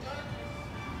shined in darkness.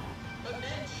 But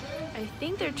men chose I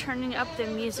think they're turning up the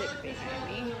music behind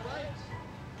me.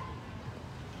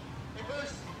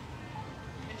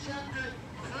 In chapter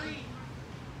 3,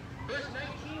 verse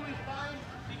 19, we find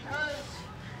because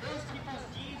those people's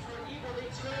deeds were evil, they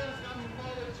chose not to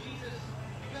follow Jesus.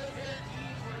 Because their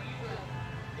deeds were evil,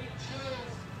 they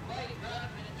chose light rather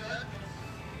than darkness.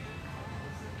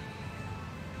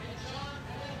 And John,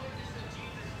 bore witness of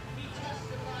Jesus. He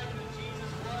testified who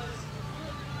Jesus was. He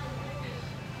was an eyewitness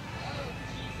of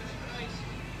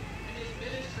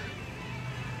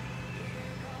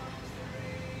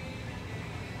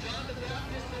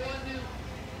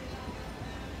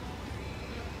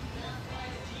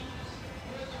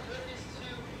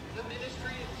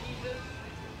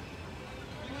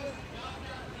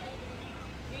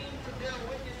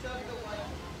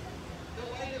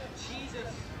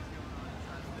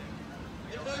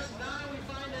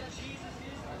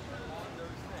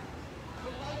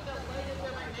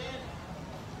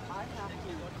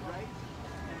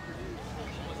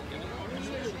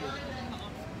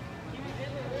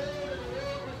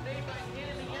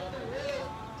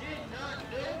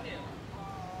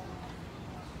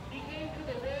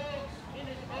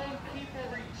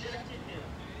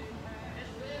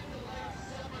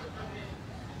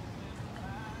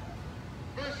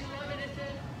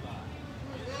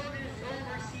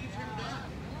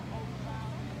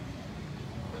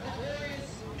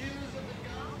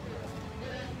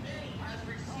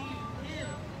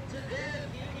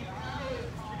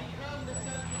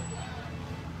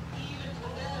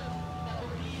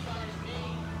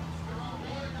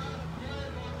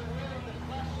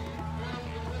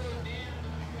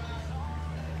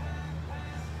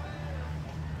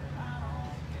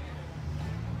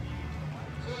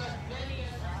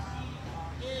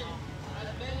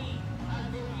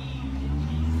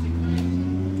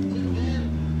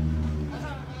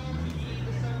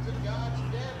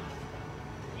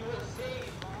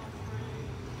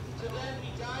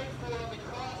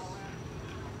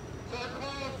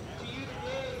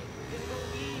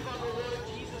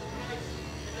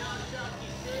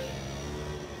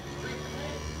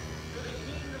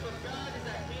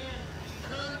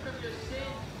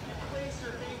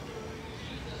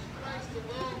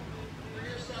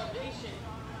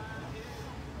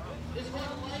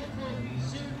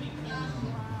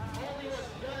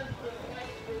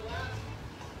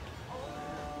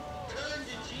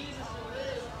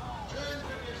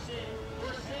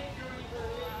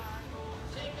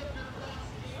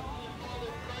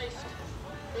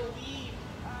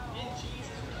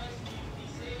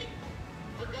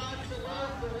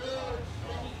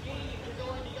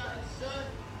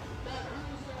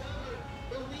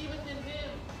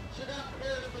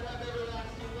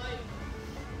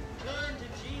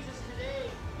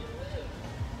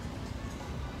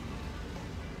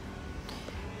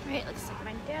Alright, looks like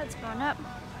my dad's going up.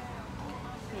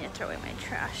 I need to throw away my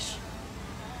trash.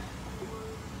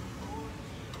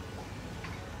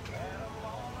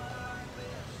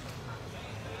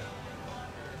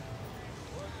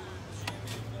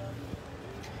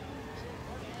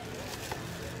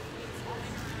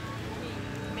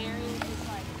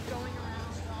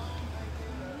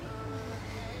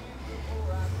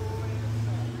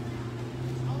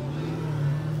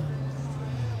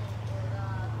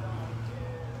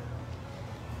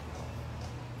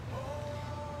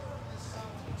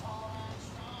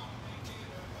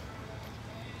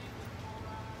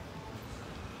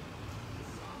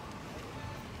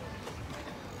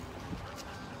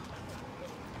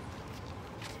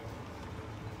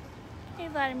 Hey,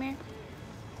 Vladimir.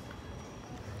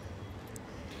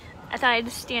 I thought I'd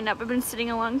stand up. I've been sitting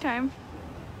a long time.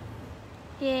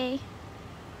 Yay.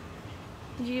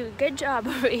 You do a good job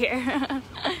over here.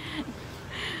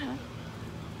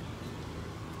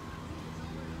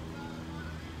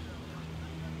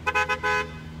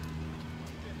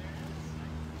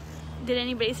 Did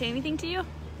anybody say anything to you?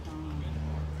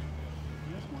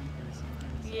 There's one person.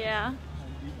 Yeah.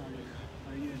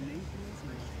 Are you an atheist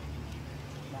or?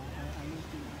 I don't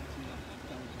think actually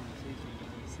that was conversation,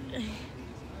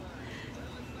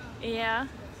 but Yeah.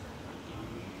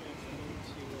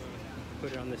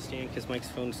 Put it on the stand because Mike's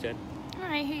phone's dead.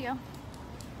 Alright, here you go.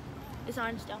 It's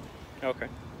on still. Okay.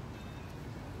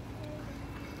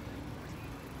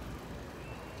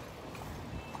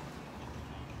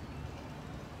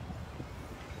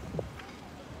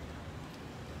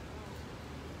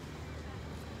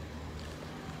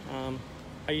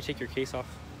 How do you take your case off?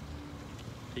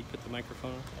 Do you put the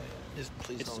microphone on? Just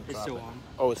please don't It's drop still it. on.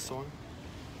 Oh, it's still on?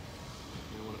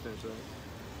 You want to finish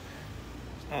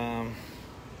that?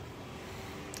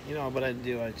 You know what I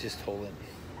do? I just hold it.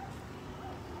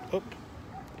 Oop.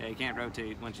 Yeah, you can't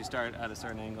rotate. Once you start at a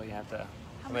certain angle, you have to.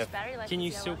 How much battery life Can does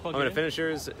you it still have? plug I'm gonna it in? finish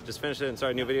yours. Just finish it and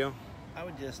start a new video. I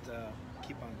would just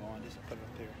keep on going. Just put it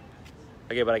up there.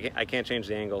 Okay, but I can't change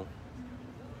the angle.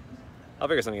 I'll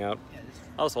figure something out. Yeah, just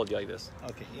I'll just hold you like this.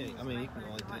 okay. Yeah, I mean you can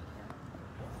go like that.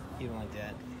 Even like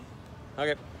that.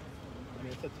 Okay, I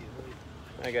mean it's up to you.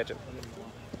 Really. I got you. Whatever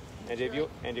you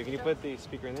want. Andrew, can you put the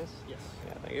speaker in this? Yes.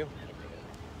 Yeah, thank you.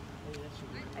 I can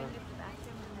get the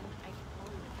bathroom and then I can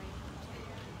hold it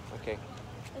if Okay.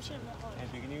 I should have hold it.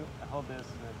 Andrew, can you hold this?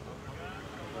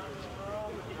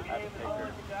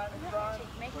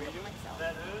 Make it myself.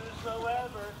 That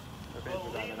whosoever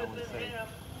believeth in him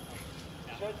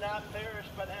should not perish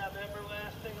but have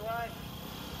everlasting life.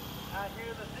 I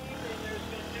hear this evening there's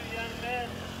been two young men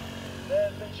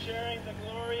that have been sharing the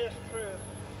glorious truth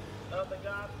of the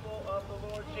gospel of the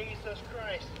Lord Jesus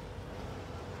Christ.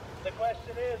 The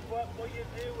question is, what will you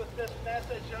do with this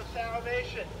message of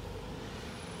salvation?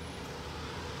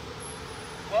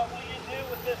 What will you do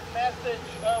with this message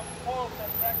of hope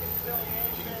and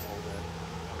reconciliation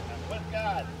with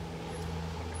God?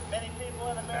 Many people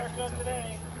in America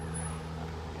today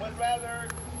would rather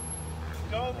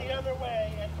go the other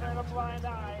way and turn a blind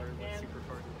eye and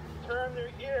turn their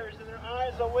ears and their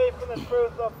eyes away from the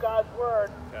truth of God's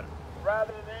Word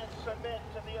rather than submit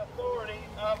to the authority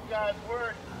of God's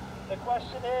Word. The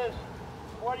question is,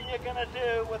 what are you going to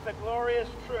do with the glorious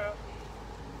truth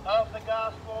of the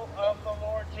gospel of the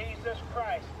Lord Jesus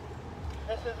Christ?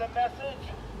 This is a message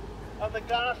of the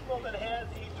gospel that has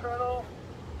eternal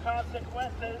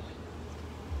consequences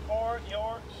for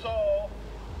your soul.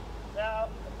 Now,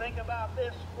 think about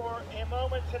this for a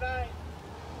moment tonight.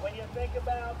 When you think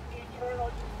about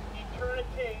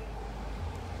eternity,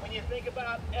 when you think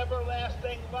about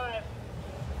everlasting life,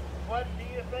 what do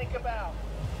you think about?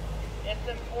 It's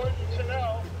important to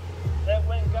know that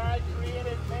when God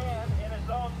created man in his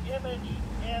own image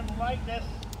and likeness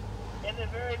in the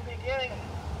very beginning,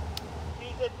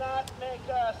 he did not make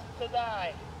us to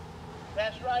die.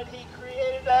 That's right, he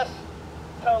created us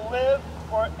to live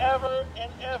forever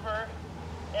and ever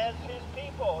as his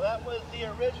people. That was the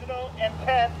original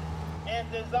intent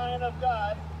and design of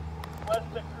God, was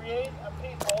to create a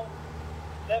people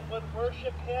that would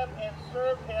worship him and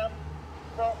serve him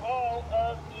for all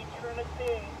of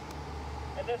eternity.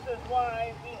 And this is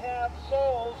why we have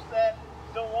souls that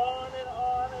go on and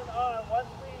on and on. Once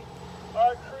we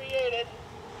are created,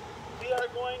 we are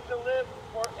going to live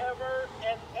forever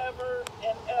and ever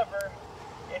and ever.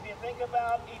 If you think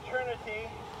about eternity,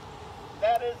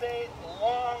 that is a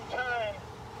long time.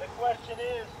 The question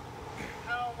is,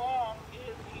 how long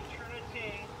is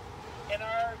eternity? And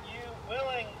are you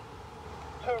willing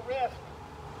to risk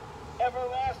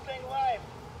everlasting life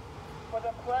for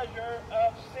the pleasure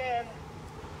of sin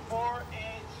for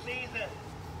a season?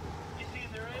 You see,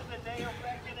 there is a day of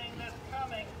reckoning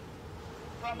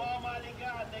from Almighty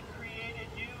God that created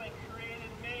you and created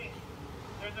me.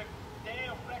 There's a day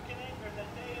of reckoning, there's a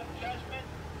day of judgment,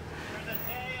 there's a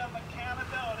day of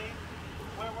accountability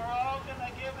where we're all going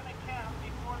to give an account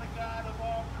before the God of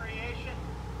all creation.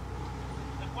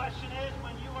 The question is,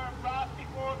 when you are brought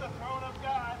before the throne of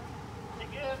God to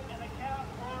give an account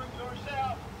for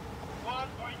yourself, what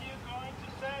are you going to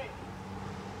say?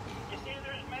 You see,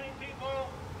 there's many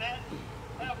people that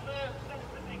have lived since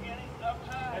the beginning of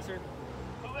time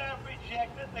who have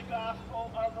rejected the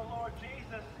gospel of the Lord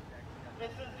Jesus.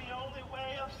 This is the only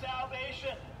way of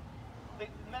salvation. The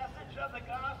message of the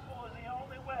gospel is the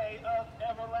only way of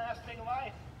everlasting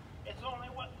life. It's the only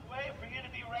way for you to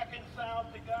be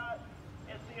reconciled to God.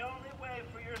 It's the only way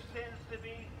for your sins to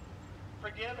be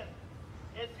forgiven.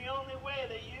 It's the only way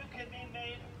that you can be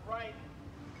made right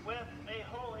with a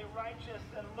holy, righteous,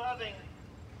 and loving,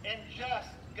 and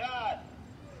just God.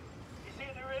 You see,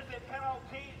 there is a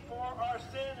penalty for our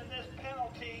sin, and this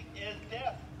penalty is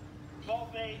death.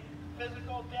 Both a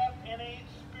physical death and a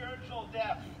spiritual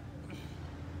death.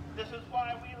 This is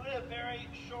why we live very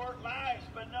short lives.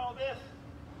 But know this,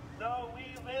 though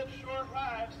we live short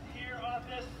lives here on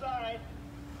this side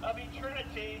of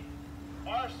eternity,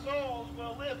 our souls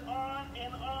will live on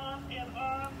and on and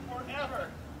on forever.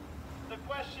 The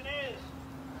question is,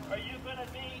 are you going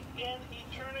to be in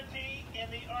eternity in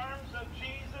the arms of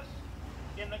Jesus,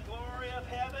 in the glory of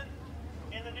heaven,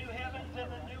 in the new heavens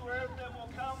and the new earth that will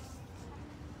come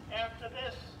after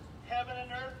this heaven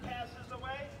and earth passes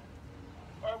away?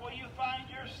 Or will you find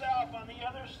yourself on the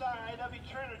other side of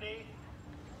eternity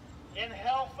in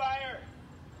hellfire?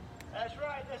 That's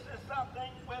right, this is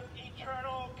something with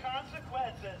eternal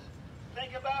consequences.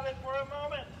 Think about it for a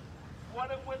moment.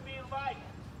 What it would be like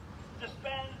to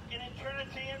spend an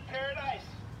eternity in paradise.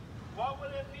 What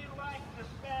would it be like to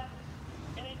spend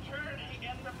an eternity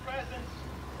in the presence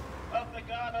of the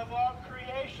God of all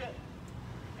creation?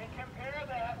 And compare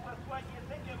that with what you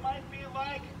think it might be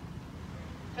like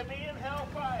to be in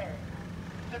hellfire,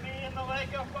 to be in the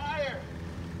lake of fire.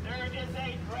 There is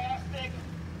a drastic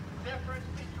difference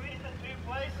between the two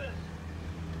places.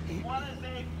 One is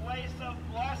a place of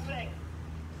blessing.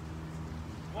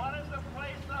 One is a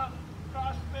place of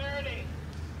prosperity.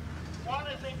 One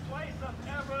is a place of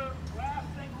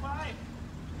everlasting life.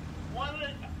 One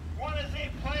is a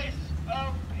place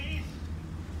of peace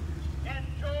and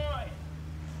joy,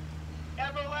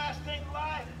 everlasting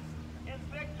life and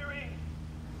victory.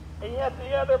 And yet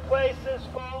the other place is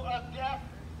full of death,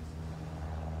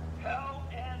 hell,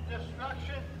 and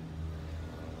destruction.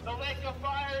 The lake of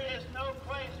fire is no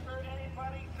place for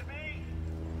anybody to be.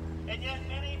 And yet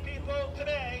many people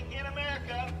today in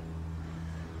America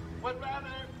would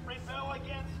rather rebel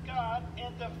against God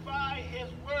and defy His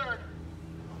word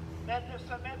than to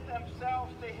submit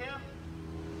themselves to Him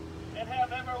and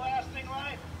have everlasting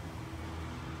life.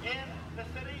 In the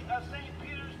city of St.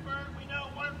 Petersburg, we know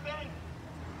one thing.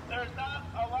 There's not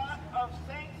a lot of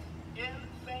saints in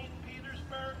St.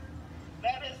 Petersburg.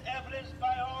 That is evidenced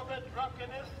by all the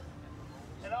drunkenness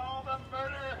and all the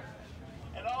murder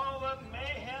and all the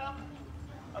mayhem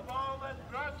of all the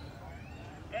drugs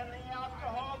and the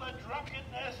alcohol, the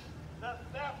drunkenness, the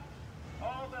theft,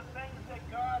 all the things that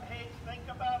God hates. Think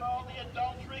about all the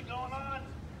adultery going on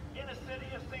in the city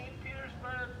of St.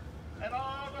 Petersburg and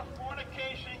all the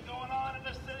fornication going on in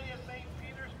the city of St.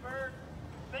 Petersburg.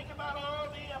 Think about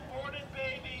all the aborted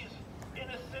babies in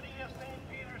the city of St.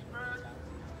 Petersburg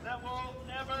that will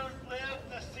never live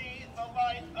to see the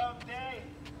light of day.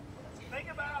 Think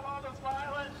about all the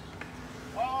violence,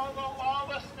 all the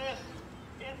lawlessness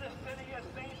in the city of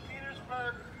St.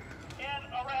 Petersburg and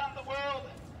around the world.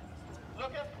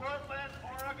 Look at Portland,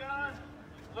 Oregon.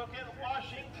 Look at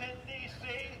Washington,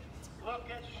 D.C. Look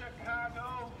at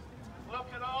Chicago. Look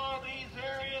at all these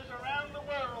areas around the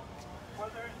world where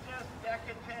there's just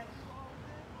decadence,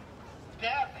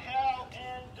 death, hell,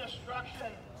 and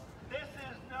destruction. This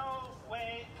is no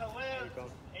way to live,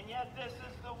 and yet this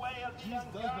is the way of the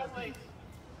ungodly.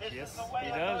 This is the way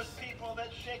of those people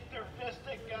that shake their fist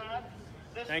at God.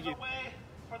 This is the way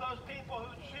for those people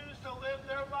who choose to live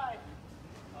their life.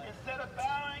 Instead of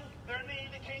bowing their knee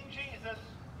to King Jesus,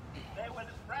 they would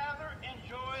rather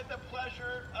enjoy the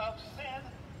pleasure of sin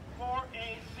for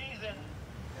a season.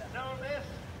 Know this,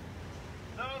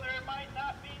 though there might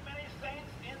not be many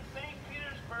saints in St.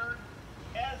 Petersburg,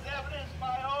 as evidenced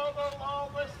by all the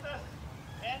lawlessness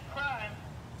and crime,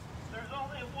 there's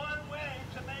only one way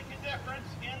to make a difference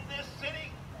in this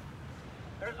city.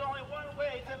 There's only one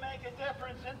way to make a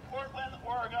difference in Portland,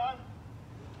 Oregon.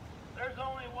 There's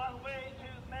only one way to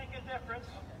make a difference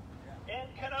in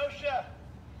Kenosha.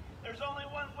 There's only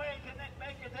one way to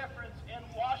make a difference in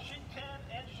Washington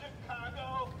and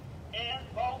Chicago and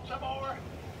Baltimore.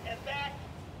 In fact,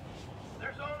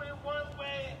 there's only one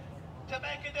way to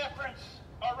make a difference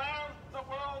around the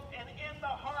world and in the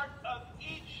heart of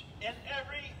each and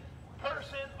every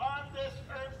person on this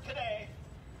earth today.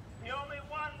 The only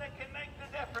one that can make the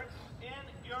difference in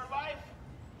your life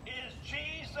is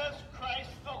Jesus Christ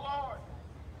the Lord.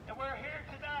 And we're here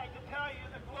tonight to tell you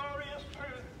the glorious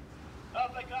truth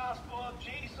of the gospel of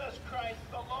Jesus Christ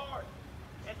the Lord.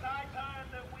 It's high time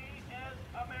that we as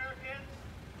Americans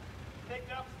pick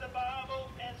up the Bible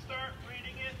and start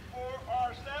reading it for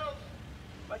ourselves.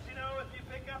 But you know, if you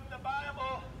pick up the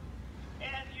Bible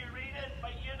and you read it,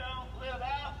 but you don't live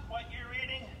out what you're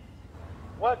reading,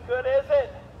 what good is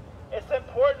it? It's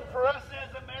important for us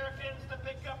as Americans to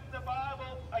pick up the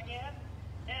Bible again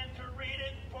and to read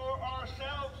it for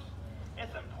ourselves.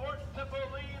 It's important to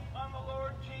believe on the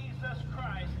Lord Jesus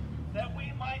Christ that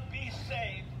we might be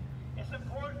saved. It's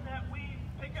important that we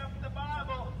pick up the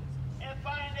Bible and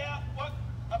find out what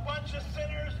a bunch of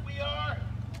sinners we are,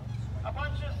 a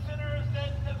bunch of sinners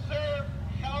that deserve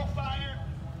hellfire.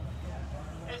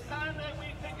 It's time that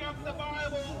we pick up the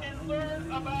Bible and learn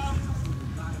about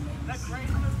the grace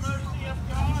and mercy of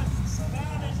God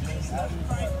found in Jesus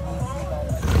Christ the Lord.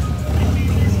 And be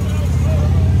there's no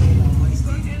hope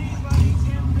for anybody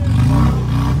in this world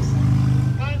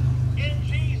but in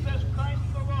Jesus Christ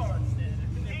the Lord.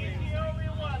 He's the only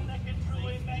one that can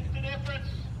truly make the difference.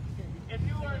 If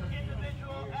you are an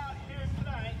individual out here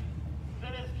tonight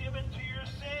that is given to your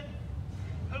sin,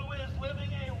 who is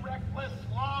living a reckless,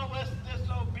 lawless,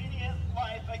 disobedient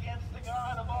life against the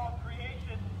God of all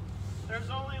creation, there's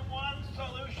only one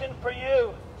solution for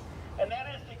you, and that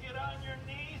is to get on your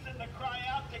knees and to cry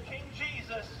out to King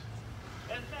Jesus.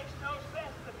 It makes no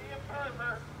sense to be a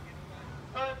pervert.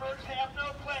 Perverts have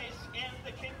no place in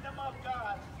the kingdom of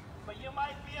God. But you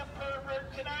might be a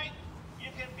pervert tonight. You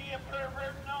can be a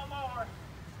pervert no more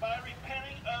by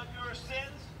repenting of your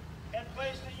sins and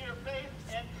placing your faith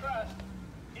and trust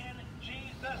in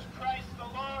Jesus Christ the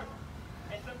Lord.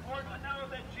 It's important to know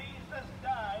that Jesus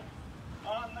died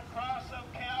on the cross of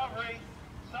Calvary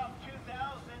some 2,000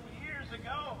 years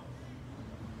ago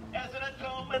as an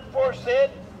atonement for sin.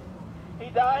 He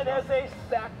died as a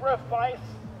sacrifice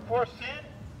for sin.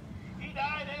 He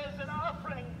died as an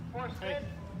offering for sin.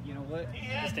 You know what? He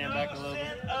had Stand no back a little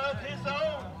sin bit. of his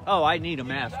own. Oh, I need a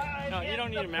mask. No, you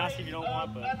don't need a mask if you don't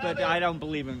want, But I don't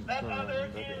believe in Corona.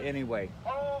 But anyway,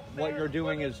 what you're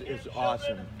doing is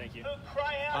awesome. Thank you.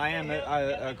 I am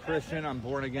a Christian. I'm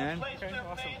born again. Okay,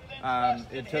 awesome.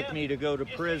 It took me to go to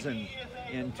prison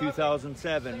in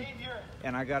 2007,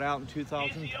 and I got out in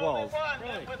 2012.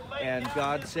 Really? And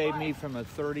God saved me from a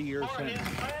 30-year sentence.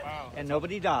 Wow. And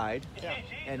nobody died, Yeah.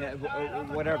 and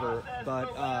whatever. But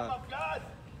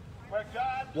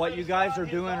what you guys are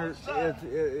doing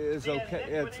is okay.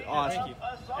 It's awesome. Thank you.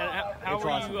 And how It's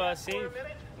were awesome. you saved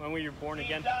when were you born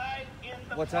again?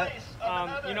 What's that?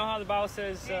 You know how the Bible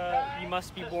says you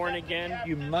must be born again?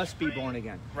 You must be born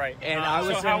again. Right. And I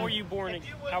was so how in- were you born?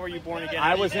 How were you born again?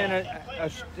 I was in a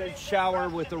shower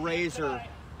with a razor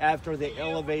after they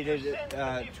elevated it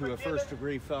to a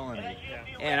first-degree felony,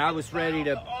 and I was ready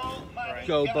to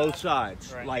go both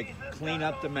sides, Right. like clean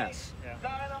up the mess. Yeah.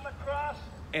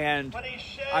 And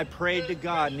I prayed to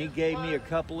God, and He gave me a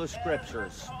couple of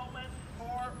scriptures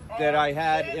that I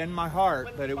had in my heart,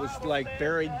 but it was like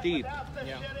buried deep.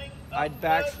 Yeah. I'd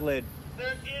backslid,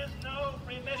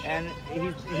 and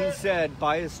he said,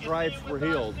 by His stripes we're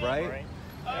healed, right? Right.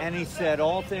 And He said,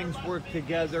 all things work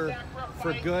together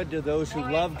for good to those who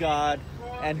love God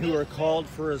and who are called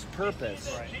for His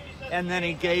purpose. And then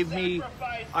He gave me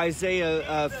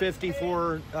Isaiah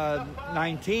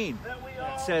 54:19.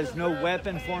 It says, no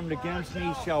weapon formed against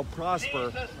me shall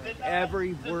prosper.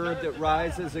 Every word that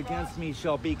rises against me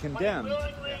shall be condemned.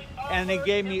 And He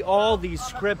gave me all these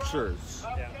scriptures.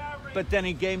 Yeah. But then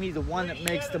He gave me the one that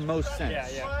makes the most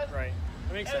sense. Yeah. Right.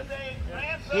 That makes sense.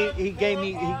 Yeah. He gave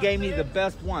me the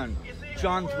best one,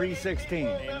 John 3:16.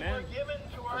 Amen.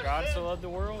 For God so loved the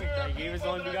world that He gave His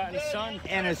only begotten Son.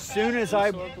 And as soon as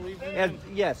I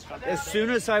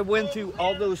went through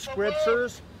all those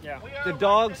scriptures, Yeah. the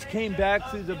dogs came back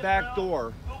through the back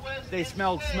door. They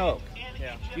smelled smoke.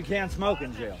 Yeah. You can't smoke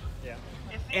in jail. Yeah.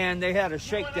 And they had a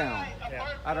shakedown. Yeah.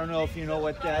 I don't know if you know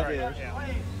what that Right. is. Yeah.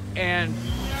 And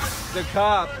the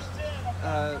cop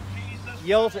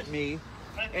yells at me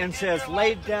and says,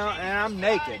 lay down, and I'm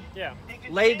naked. Yeah.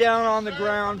 Lay down on the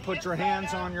ground, put your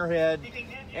hands on your head,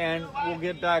 and we'll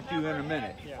get back to you in a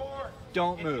minute. Yeah.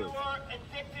 Don't move.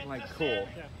 I'm like, cool.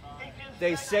 Yeah.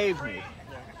 They saved me.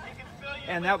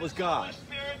 And that was God.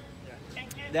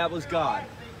 that was God.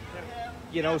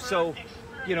 You know, so,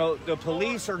 you know, the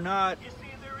police are not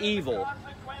evil.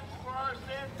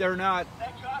 They're not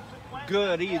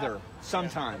good either,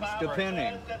 sometimes,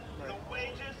 depending.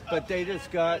 But they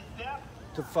just got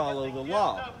to follow the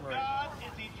law.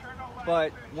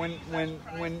 But when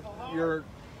you're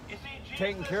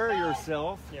taking care of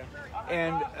yourself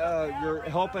and you're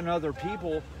helping other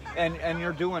people and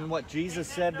you're doing what Jesus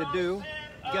said to do,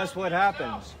 guess what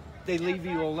happens? They leave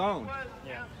you alone.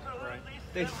 Yeah, right.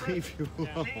 They leave you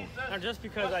alone. Now, just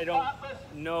because I don't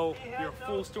know your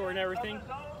full story and everything,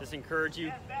 just encourage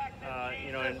you.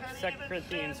 You know, in 2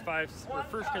 Corinthians 5 or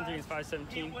 1 Corinthians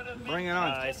 5:17, Bring it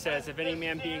on. it says, "If any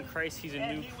man be in Christ, he's a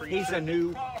new creature." He's a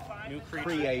new creature.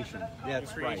 creation. That's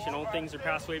New creation. right. All things are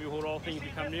passed away. Behold, all things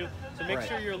become new. So make Right.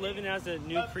 sure you're living as a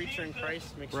new creature in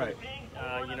Christ. Make sure Right.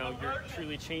 you know, you're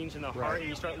truly changed in the heart, Right. and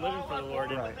you start living for the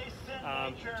Lord. And, Right.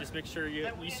 just make sure you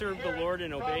serve the Lord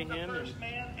and obey Him, and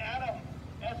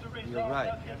You're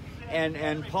right.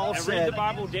 And Paul read said, the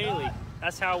Bible daily.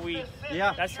 That's how we.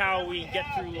 yeah, That's how we get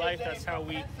through life. That's how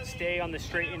we stay on the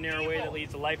straight and narrow way that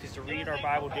leads to life, is to read our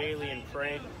Bible daily and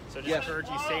pray. So just Yes. encourage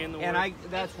you, stay in the and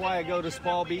Word. that's why I go to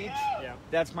Spall Beach. Yeah.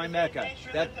 That's my Mecca.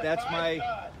 That's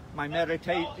my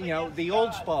meditate. You know, the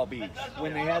old Spall Beach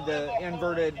when they had the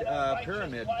inverted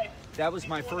pyramid. That was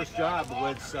my first job.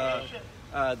 Was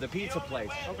the pizza place,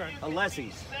 Okay.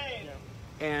 Alessi's.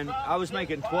 And I was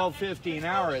making $12.50 an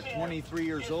hour at 23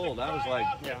 years old. I was like,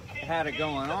 Yeah. had it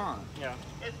going on. Yeah.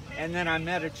 And then I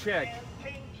met a chick.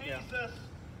 Yeah.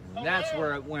 That's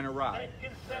where it went awry.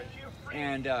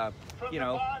 And, you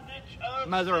know,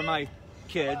 mother of my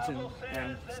kids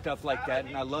and stuff like that.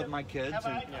 And I love my kids.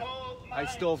 And I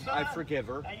forgive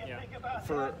her Yeah.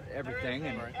 for everything.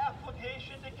 And, Right.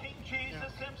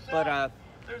 but,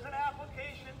 There's an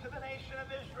application to the nation of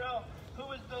Israel who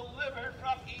was delivered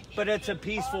from Egypt. but it's a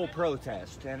peaceful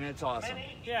protest, and it's awesome.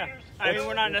 Yeah. I mean,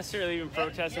 we're not necessarily even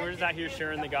protesting. We're just out here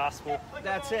sharing the gospel.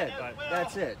 That's it.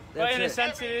 That's it. But That's in a it.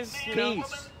 sense, it is, you know.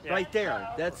 Peace, Yeah. right there.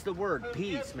 That's the word,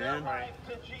 peace, man. Right.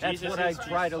 That's Jesus what I is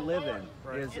try peace. to live in.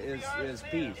 Right. Is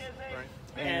peace. Right.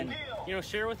 And- And, you know,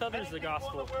 share with others the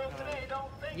gospel.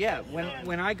 Yeah,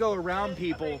 when I go around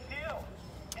people,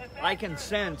 I can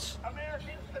sense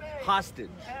hostage,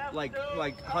 like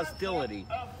hostility.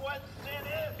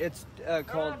 It's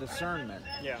called discernment,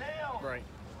 Yeah. Right.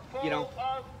 you know.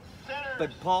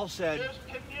 But Paul said,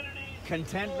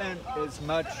 contentment is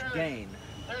much gain,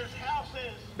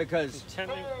 because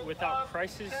Contentment without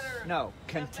crisis. no,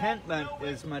 contentment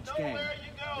is much gain.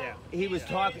 Yeah. He was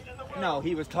talking. No,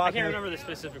 he was I talking. can't remember the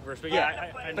specific verse, but Yeah, yeah, I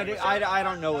know but what you're saying. I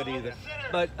don't know it either.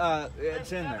 But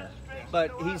it's in there.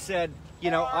 But he said, you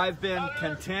know, I've been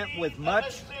content with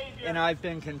much, and I've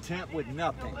been content with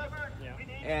nothing. Yeah.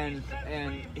 And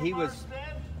he was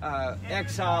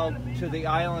exiled to the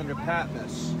island of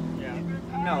Patmos. Yeah.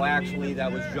 No, actually,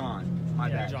 that was John. My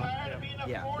Yeah, bad. John. Yeah.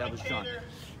 Yeah, that was John.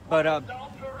 But Or a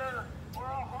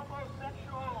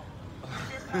homosexual,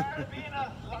 if you're tired of being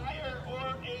a liar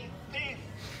or a thief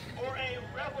or a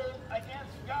rebel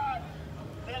against God,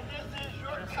 then this is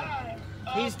your time.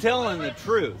 he's telling the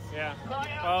truth. Yeah.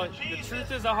 Well, the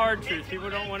truth is a hard truth. People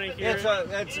don't want to hear it.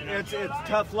 It's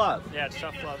tough love. Yeah, it's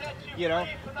tough love. You know,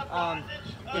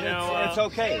 but You know, it's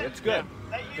okay. It's good.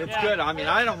 It's Yeah. good. I mean,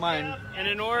 I don't mind. And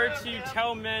in order to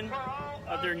tell men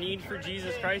of their need for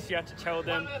Jesus Christ, you have to tell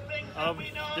them of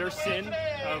their sin,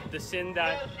 of the sin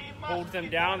that holds them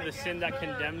down, the sin that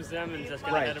condemns them and is just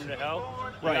going Right. to head them to hell.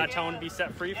 You Right. got to tell them to be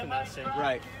set free from that sin.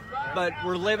 Right. But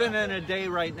we're living in a day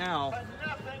right now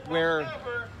where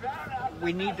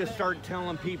we need to start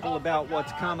telling people about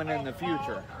what's coming in the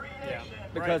future. Yeah.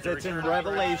 Because Right, it's in the return of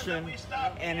Revelation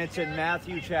and it's in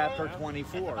Matthew chapter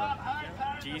 24. Christ.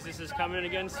 Jesus is coming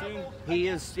again soon.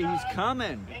 He's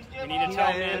coming. We need to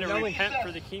tell Yeah, men to no, we- repent,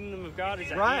 for the kingdom of God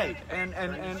is at Right. hand.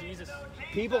 And Turn to Jesus.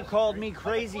 people called me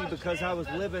crazy because I was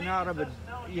living out of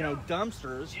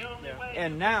dumpsters. Yeah.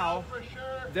 And now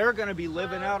they're going to be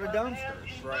living out of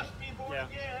dumpsters. Right. Yeah.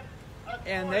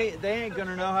 And they ain't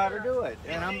gonna know how to do it.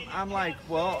 And I'm like,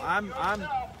 well,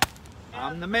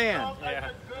 I'm the man. Yeah.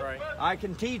 Right. I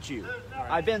can teach you.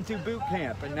 I've been through boot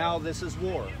camp, and now this is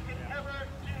war.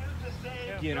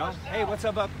 You know? Hey, what's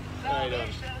up? How you doing?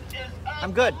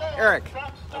 I'm good. Eric,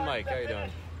 I'm Mike. How you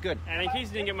doing? good. And in case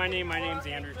you didn't get my name's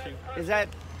Andrew too. Is that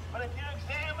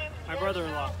My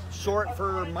brother-in-law. short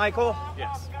for Michael?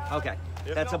 Yes. Okay,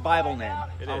 Yep. that's a Bible name.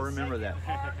 It I'll is. remember that.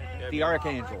 Yeah, The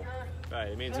Archangel. Right.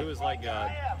 It means who is like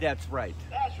God. That's right.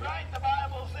 That's right. The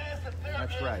Bible says that there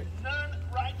That's is right. none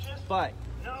righteous. But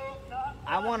No, not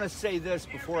I want to say this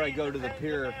before I go to the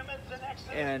pier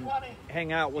and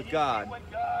hang out with God.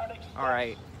 All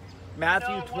right.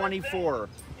 Matthew 24.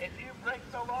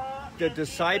 The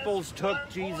disciples took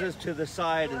Jesus to the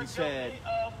side and said,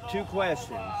 2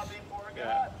 questions.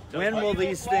 Yeah. When will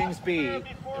these things be? It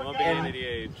won't be the end of the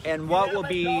age. And what will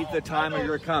be the time of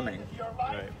your coming?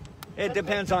 Right. It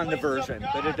depends on the version,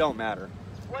 but it don't matter.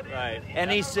 Right. And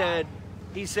he said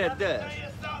this.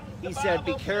 He said,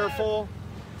 be careful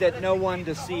that no one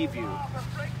deceive you.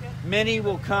 Many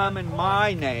will come in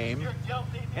my name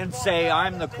and say,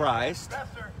 I'm the Christ,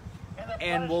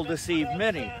 and will deceive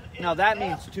many. Now that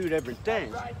means 2 different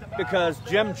things, because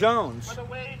Jim Jones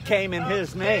came in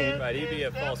his name, Right. He'd be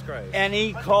a false Christ. and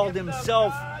he called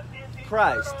himself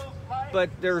Christ. But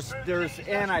there's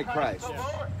antichrists,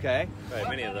 okay? Right.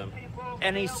 Many of them.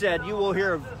 And he said, you will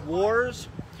hear of wars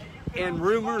and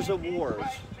rumors of wars,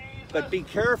 but be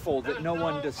careful that no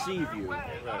one deceive you.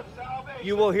 Right.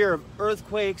 You will hear of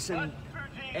earthquakes and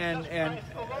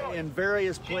in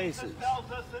various places.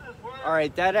 All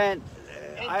right,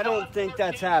 I don't think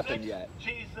that's happened yet,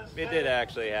 It did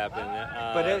actually happen.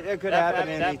 but it could happen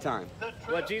anytime.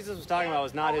 What Jesus was talking about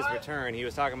was not his return. He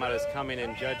was talking about his coming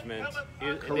in judgment.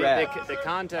 Correct. The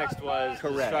context was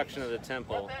Correct. destruction of the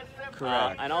temple.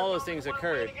 Correct. And all those things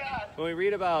occurred. When we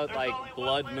read about like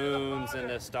blood moons and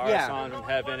the stars Yeah. falling from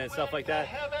heaven and stuff like that,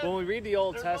 when we read the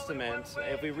Old Testament,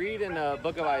 if we read in the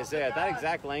book of Isaiah, that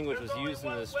exact language was used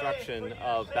in the destruction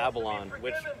of Babylon,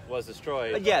 which was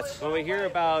destroyed. Yes. When we hear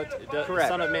about the Correct.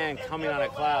 Son of Man coming on a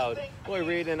cloud, we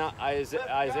read in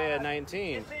Isaiah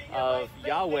 19 of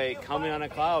Yahweh coming on a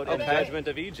cloud in Okay. judgment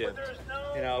of Egypt.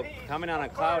 You know, coming on a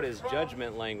cloud is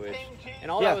judgment language, and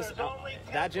all Yeah.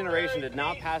 that generation did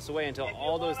not pass away until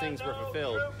all those things were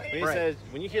fulfilled. When he Right. says,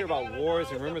 when you hear about wars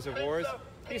and rumors of wars,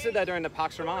 he said that during the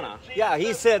Pax Romana. Yeah,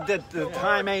 he said that the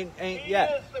time ain't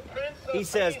yet. He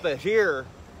says, but here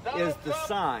is the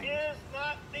sign.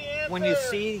 When you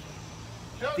see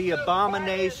the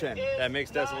abomination That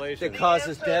makes desolation. that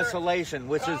causes desolation,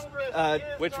 which is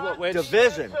which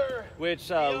division. which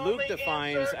Luke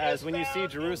defines as when you see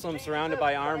Jerusalem surrounded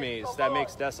by armies, that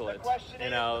makes desolate. You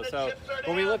know, so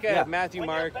when we look at Yeah. Matthew,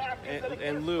 Mark,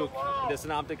 and Luke, the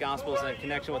Synoptic Gospels in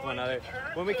connection with one another,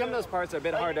 when we come to those parts that are a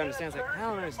bit hard to understand, it's like, I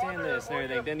don't understand this and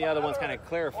everything, then the other ones kind of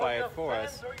clarify it for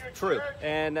us. True.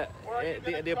 And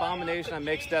the abomination that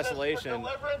makes desolation,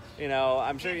 you know,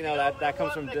 I'm sure you know that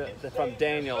comes from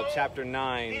Daniel chapter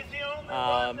 9,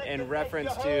 in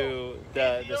reference to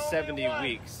the 70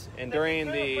 weeks. And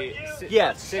during the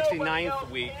Yes. 69th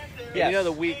week, and Yes. you know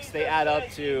the weeks, they add up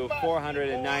to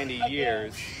 490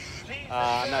 years.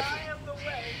 I'm not sure.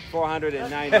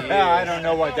 490 years. I don't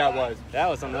know what that was. That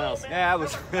was something else. Yeah, it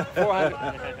was.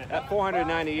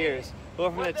 490 years.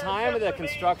 Well, from the time of the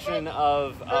construction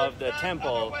of the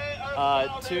temple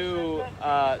to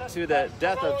the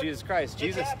death of Jesus Christ,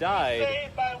 Jesus died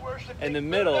in the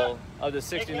middle of the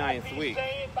 69th week.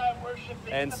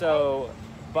 And so,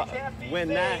 but when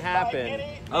that happened,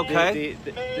 Okay.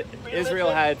 the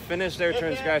Israel had finished their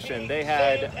transgression. They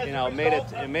had, you know,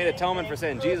 made atonement for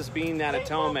sin. Jesus being that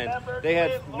atonement, they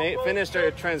had finished their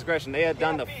transgression. They had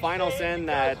done the final sin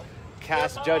that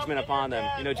cast judgment upon them.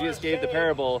 You know, Jesus gave the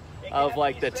parable of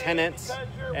like the tenants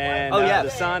and yes.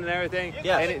 the son and everything.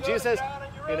 Yes. And Jesus says,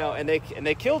 you know, and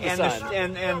they killed the and son.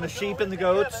 and the sheep and the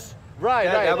goats. Right,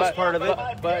 That was but- part of it.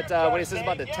 But when he says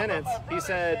about the tenants, he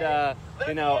said,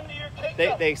 you know,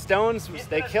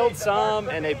 they killed some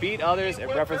and they beat others in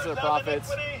reference to the prophets.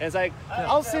 And it's like,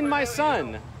 I'll send my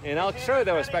son, and I'll surely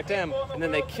they'll respect him. And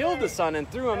then they killed the son and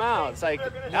threw him out. It's like,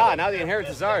 now the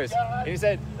inheritance is ours. And he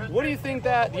said, what do you think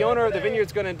that the owner of the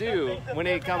vineyard's going to do when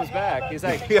he comes back? He's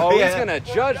like, Yeah. he's going to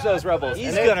judge those rebels. He's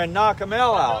And they- gonna knock them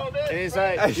all out. and he's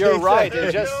like, you're right.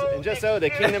 And just so the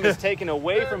kingdom is taken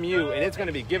away from you, and it's going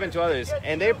to be given to others.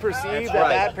 And they perceived that right.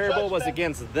 that parable was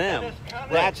against them,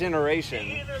 that generation.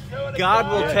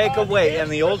 God will take away, in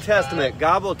the Old Testament,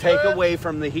 God will take away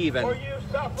from the heathen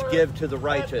to give to the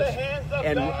righteous.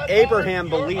 And Abraham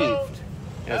believed,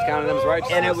 And it's counted them as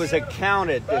righteousness. and it was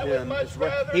accounted to him as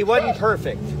right. He wasn't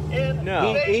perfect.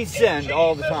 no. He sinned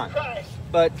all the time.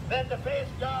 But Then to face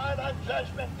God on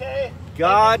Judgment Day,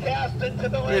 God cast into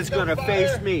the lake is going to of face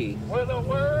fire, me, where the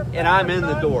worm and I'm in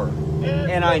the door.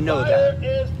 And I know that.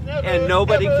 And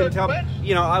nobody can tell me.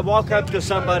 You know, I walk up to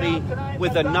somebody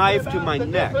with a knife to my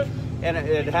neck, and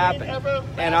it happened.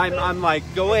 And I'm like,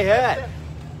 go ahead.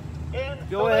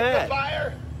 Go ahead.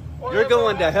 You're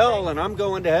going to hell, and I'm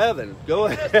going to heaven. Go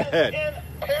ahead.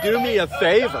 Do me a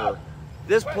favor.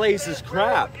 This place is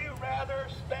crap.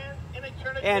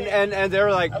 And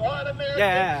they're like,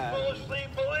 yeah.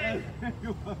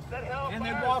 And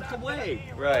they walked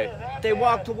away. Right. They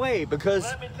walked away because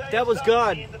that was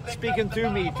God speaking through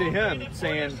me to him,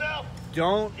 saying,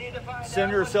 don't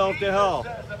send yourself to hell.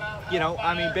 You know,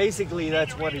 I mean, basically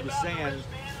that's what he was saying.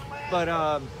 But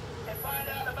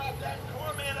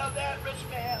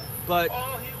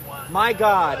my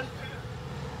God,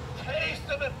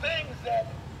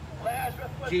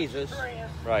 Jesus,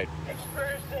 Right.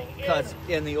 because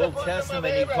in the Old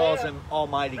Testament he calls him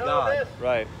Almighty God,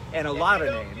 Right. and a lot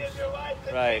of names,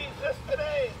 Right.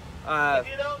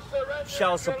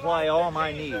 shall supply all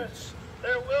my needs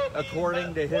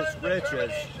according to his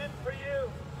riches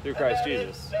Through Christ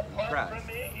Jesus. in Christ.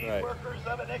 Right.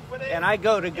 And I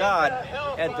go to God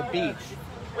at the beach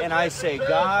and I say,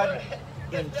 God,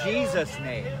 in Jesus'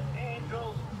 name,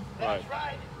 Right.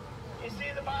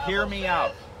 hear me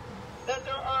out.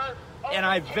 And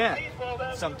I vent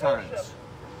sometimes.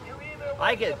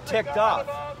 I get ticked off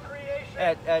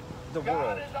at the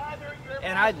world.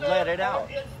 And I let it out.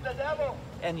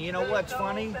 And you know what's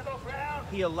funny?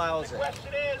 He allows it.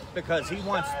 Because he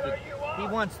wants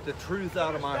the truth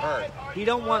out of my heart. He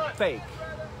don't want fake.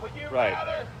 Right.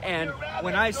 And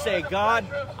when I say, God,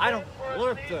 I don't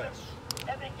look this.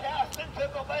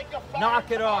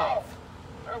 Knock it off.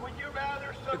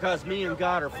 Because me and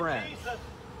God are friends.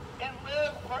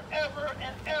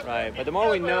 Right, but the more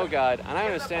we know God, and I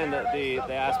understand that the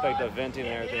aspect of venting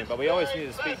and everything, but we always need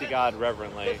to speak to God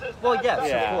reverently. Well, yes,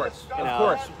 Yeah, of course. you Of know.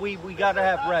 course. We got to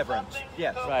have reverence.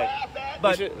 Yes. Right.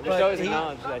 But, we should but always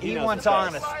acknowledge that he knows wants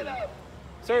what's best. honesty.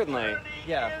 Certainly.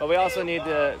 Yeah. But we also need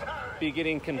to be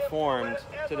getting conformed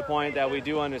to the point that we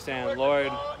do understand,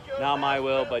 Lord, not my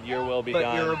will, but your will be But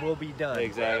done. your will be done.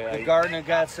 Exactly. The Garden of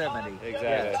Gethsemane.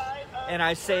 Exactly. Yes. And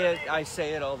I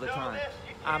say it all the time.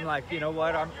 I'm like, you know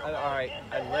what? All right.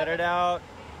 I let it out.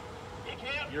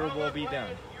 Your will be done.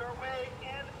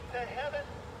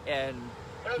 And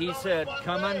he said,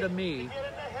 come unto me,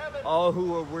 all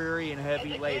who are weary and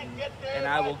heavy laden, and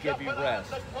I will give you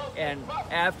rest. And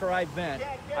after I vent,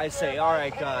 I say, all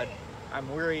right, God,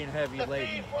 I'm weary and heavy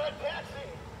laden.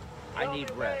 I need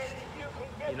rest.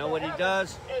 You know what he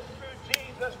does?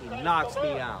 He knocks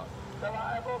me out.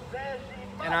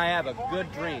 And I have a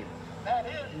good dream.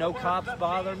 No cops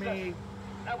bother me.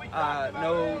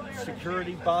 No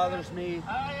security bothers me.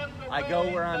 I go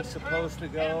where I'm supposed to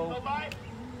go.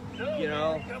 You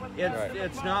know,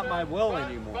 it's not my will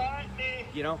anymore.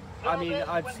 You know, I mean,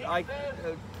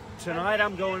 tonight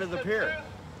I'm going to the pier.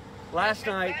 Last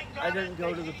night I didn't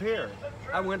go to the pier.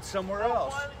 I went somewhere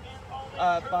else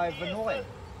by Vinoy.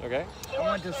 Okay. I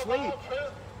went to sleep,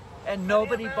 and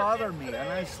nobody bothered me, and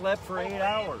I slept for 8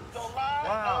 hours.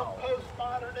 Wow.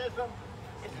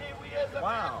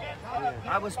 Wow.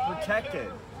 I was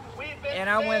protected. And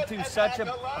I went through such a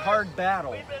hard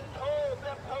battle.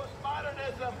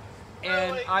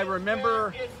 And I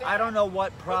remember, I don't know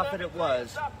what prophet it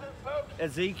was,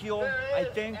 Ezekiel, I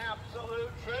think,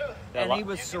 and he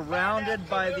was surrounded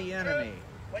by the enemy.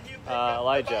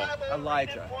 Elijah.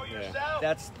 Elijah. Yeah.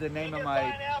 That's the name of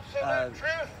my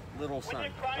little son.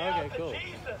 Okay, cool.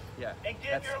 Yeah,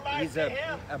 he's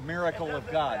a miracle of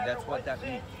God. That's what that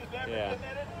means. Yeah.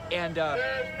 And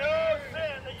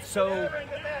so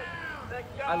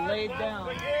I laid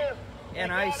down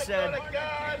and I said,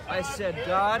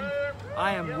 God,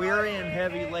 I am weary and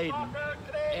heavy laden,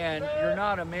 and you're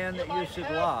not a man that you should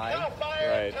lie.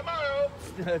 Right.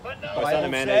 But Bible son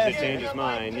of man that says should change his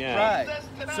mind. Yeah.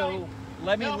 Right. So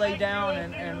let me lay down,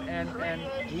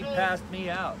 and he passed me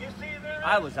out.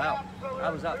 I was out.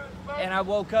 And I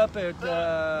woke up at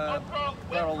about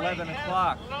 11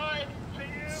 o'clock.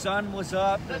 Sun was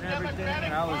up and everything,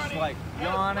 and I was like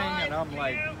yawning, and I'm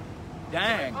like,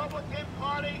 dang,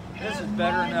 this is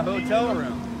better than a hotel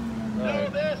room.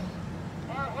 Right.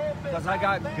 Because I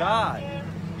got God,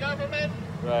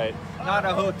 Right. not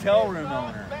a hotel room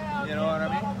owner. You know what I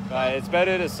mean? Right. It's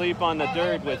better to sleep on the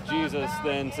dirt with Jesus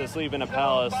than to sleep in a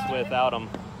palace without him.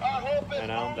 You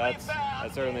know, that's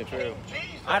certainly true.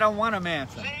 I don't want a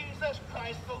mansion.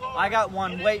 I got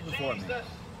one waiting for me.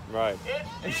 Right.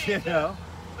 You know?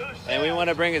 And we want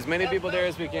to bring as many people there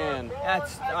as we can.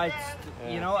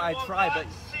 You know, I try, but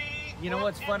you know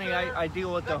what's funny? I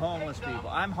deal with the homeless people.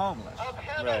 I'm homeless.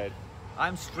 Right.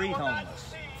 I'm street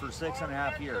homeless for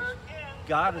 6.5 years.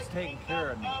 God has taken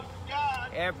care of me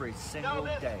every single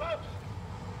day.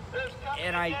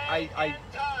 And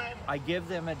I give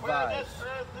them advice,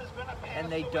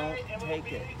 and they don't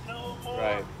take it.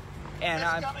 Right. And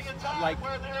I'm like,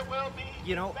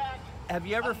 you know, have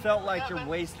you ever felt like you're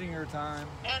wasting your time?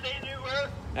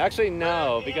 Actually,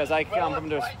 no, because I come from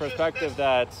the perspective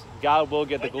that God will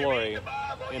get the glory.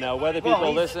 You know, whether people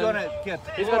Well, listen,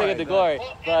 He's going to get the glory.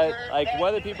 But like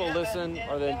whether people listen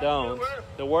or they don't,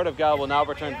 the word of God will not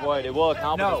return void. It will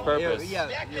accomplish its purpose.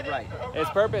 Yeah, you're right. Its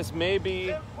purpose may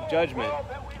be judgment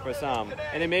for some,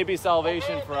 and it may be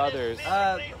salvation for others.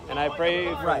 And I pray,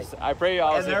 I pray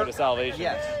obviously for the salvation.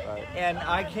 Yes. Right. And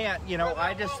I can't,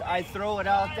 I throw it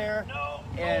out there,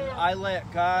 and I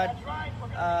let God,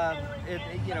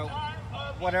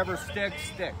 whatever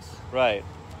sticks. Right.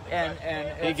 And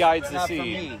He it's guides the not seed. for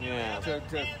me Yeah. to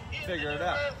figure it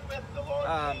out. With the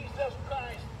Lord Jesus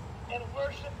Christ and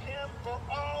worship Him for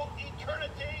all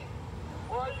eternity,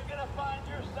 or are you going to find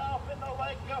yourself in the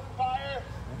lake of fire,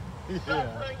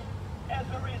 suffering as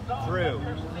a result True. of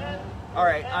your sin? All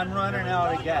right, I'm running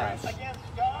out of gas. Against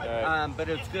God, Right. But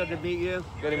it's good to meet you.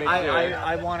 Good to meet you.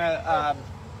 I want to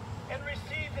and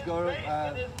receive His go grace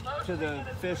and His mercy to the and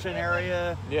His fishing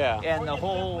area. Yeah. And the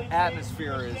whole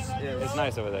atmosphere is It's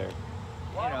nice over there.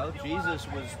 Jesus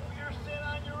was your sin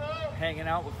on your own. hanging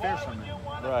out with fishermen.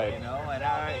 Right. And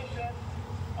I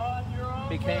On your own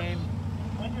became,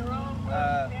 when your own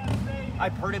words can't save you. I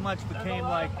pretty much became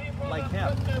like him.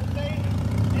 Put their faith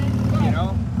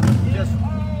in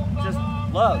Just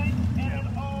love,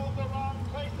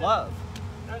 love.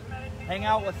 Hang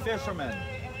out with fishermen.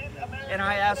 And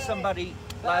I asked somebody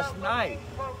last night,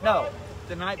 no,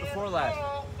 the night before last,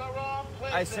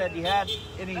 I said, you had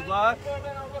any luck?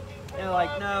 And they're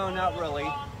like, no, not really.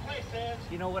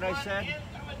 You know what I said?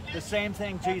 The same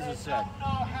thing Jesus said.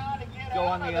 Go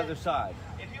on the other side.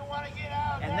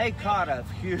 And they caught a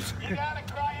huge,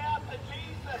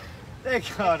 they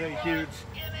caught a huge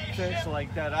fish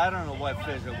like that. I don't know what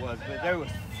fish it was, but they was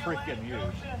freaking huge.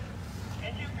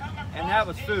 And that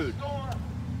was food.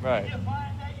 Right.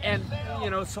 And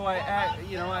so I act,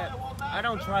 I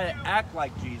don't try to act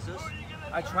like Jesus.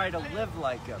 I try to live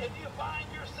like him.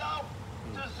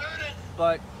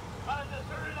 But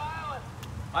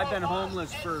I've been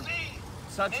homeless for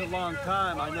such a long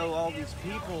time. I know all these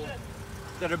people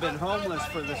that have been homeless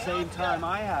for the same time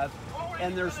I have,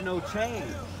 and there's no change.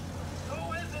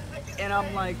 And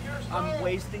I'm like, I'm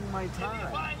wasting my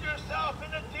time.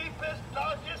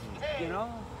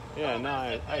 Yeah,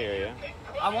 no, I hear you.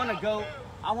 I want to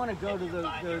go to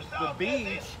the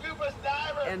beach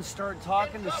and start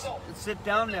talking sit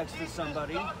down next to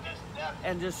somebody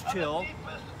and just chill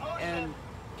and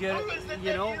get,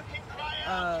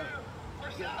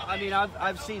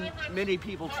 I've seen many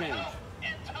people change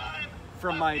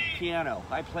from my piano.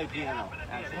 I play piano,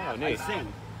 actually. Oh, neat. I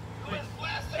sing.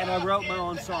 And I wrote my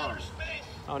own songs.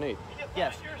 Oh, neat.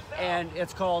 Yes. And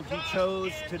it's called He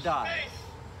Chose to Die.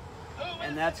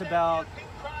 And that's about...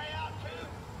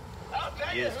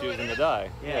 Jesus choosing to die.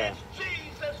 Yeah.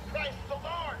 Jesus Christ the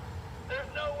Lord. There's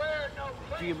nowhere, no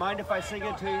place. Do you mind if I sing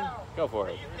it to you? Go for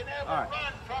it. You can ever All right.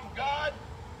 run from God.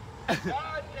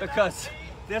 God Because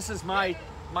this is my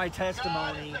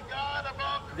testimony. the God of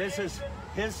all This is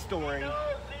His story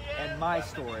and my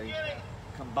story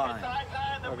combined.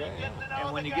 Okay.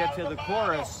 And when you get to the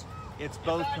chorus, it's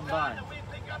both combined.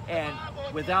 And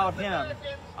without Him,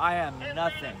 I am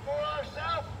nothing.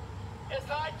 It's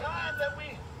high time that we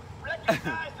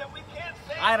recognize that we can't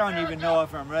save I don't even America. know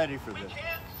if I'm ready for We this,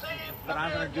 can't save but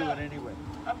I'm going to do it America. anyway.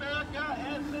 America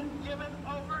has been given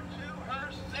over to her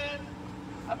sin.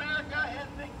 America has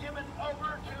been given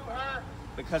over to her.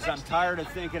 Because I'm tired of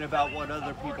thinking about what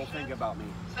other people think about me.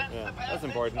 Yeah, that's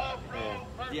important.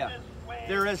 Yeah.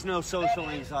 There is no social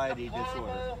anxiety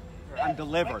disorder. I'm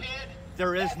delivered.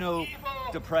 There is no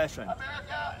depression.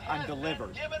 I'm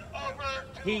delivered.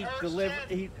 He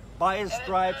delivered. By His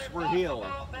stripes we're healed.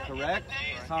 Correct?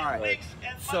 All right.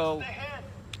 So,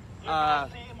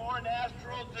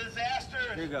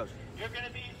 here goes. You're going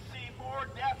to see more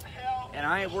death, hell, And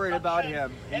I ain't worried about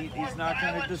him. He's not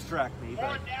going to distract me.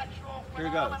 But here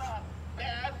goes.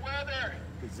 bad weather.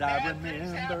 Because I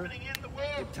remember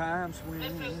the times when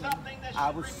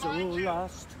I was so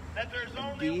lost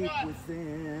and deep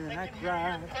within I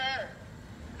cried,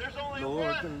 There's only Lord,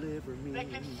 one deliver me.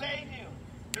 that can save you.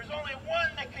 There's only one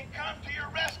that can come to your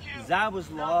rescue. 'Cause I was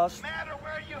lost No matter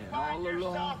where you and find all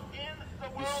yourself alone. in the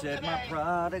You world said today. my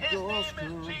prodigals His name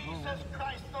is come Jesus home.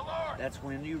 Christ the Lord. That's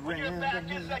when you When your ran to back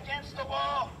me is against the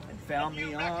wall and found and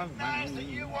me you on my recognize that knees.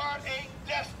 you are a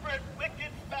desperate,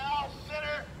 wicked, foul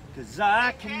sinner. 'Cause I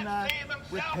that can't cannot save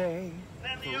himself, repay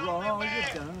then the for only all way,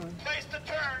 you've done. place to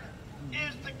turn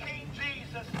is to King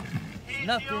Jesus. He's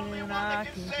Nothing the only one I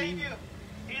that can can save do you.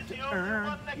 He's the to only earn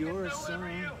one that your can deliver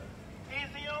son. you.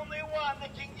 He's the only one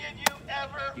that can give you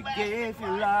everlasting You gave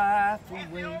your life He's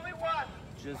the away only one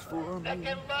just for that me.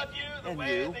 can love you the And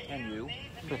way you, that and you. need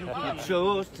to be You loved.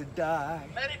 chose to die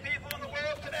Many people in the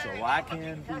world today so are I looking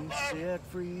can for be love set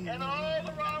free. in all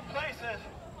the wrong places.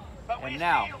 But we And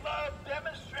now, see love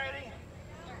demonstrated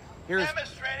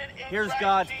Here's in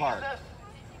God's Christ part. Jesus,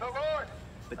 the Lord.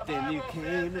 But then you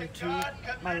came into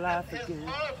my life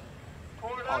again.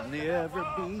 I'll never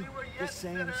be the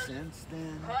same since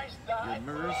then. Your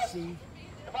mercy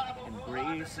and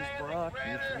grace has brought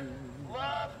me through.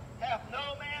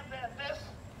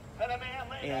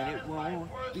 And it won't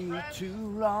be too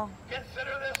long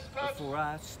before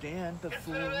I stand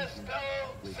before you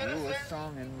with your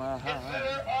song in my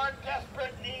heart.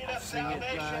 I'll sing it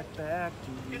right back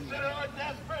to you.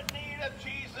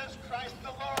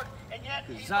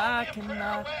 'Cause I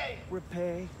cannot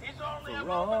repay for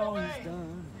all he's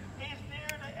done.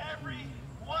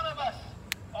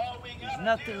 There's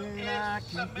nothing I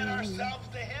can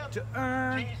do to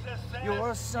earn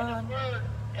your son.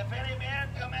 If any man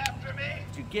come after me,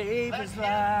 You gave his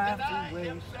life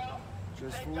away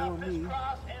just for me.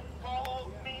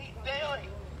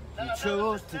 He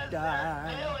chose to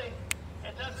die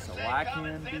so I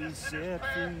can be set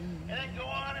free.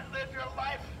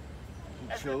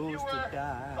 He chose to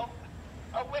die.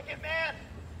 A wicked man,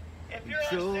 if He you're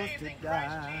chose saved to in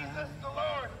Christ die. Jesus the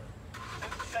Lord,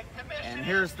 the commission And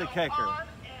here's is the go kicker. on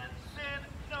and sin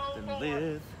no Then more.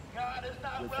 live God is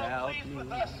not well without pleased with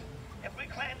me. us if we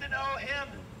claim to know Him,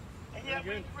 and yet we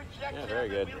reject Yeah, Him very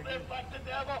good. and we live like the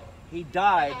devil. He There's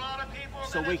died a lot of people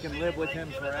so that we have can seen live it, with they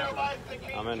him give their forever. life to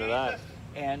King I'm into Jesus, that.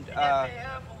 And yet they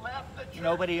have left the church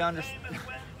nobody the understands. same as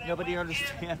when they Nobody went in.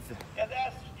 understands it. And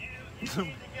that's you. You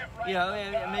need to get right You know, with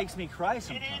it God. makes me cry You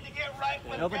sometimes. need to get right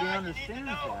with Nobody God. understands You need to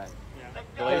know that.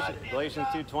 that God is Galatians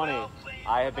not 2:20. well pleased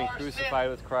I have been with our crucified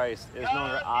sin. with Christ. It is no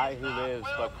longer I who lives,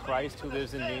 but Christ who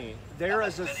lives in me. There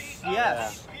is a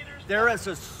there is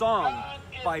a song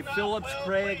by Phillips,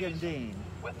 Craig, and Dean,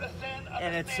 With the sin of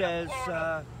and the it state says, of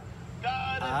Florida.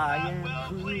 God is I not am well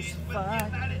pleased with the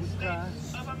crucified United with States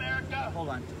Christ. of America. Hold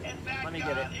on, In fact, let me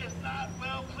get it. God is not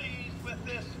well pleased with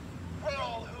this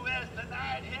world who has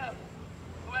denied Him,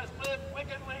 who has lived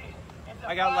wickedly. And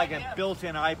I got like defied a Him.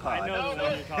 built-in iPod. I know the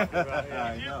one you're talking about. Yeah. I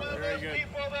If you're know. one of Very those good.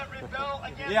 people that rebel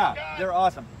against Yeah, God, they're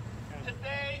awesome.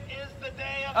 today is the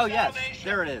day of Oh yes, salvation.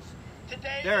 there it is.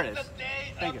 Today There is it is. the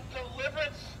day Thank of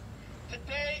deliverance.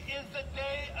 Today is the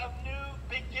day of new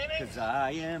beginnings. 'Cause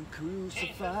I am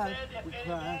crucified with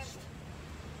Christ,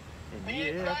 and Be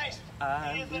in yet Christ. He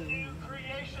I is a new live.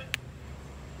 creation.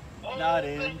 Old Not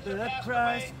in things the have passed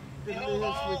Christ away. that Behold,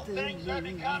 lives all within things are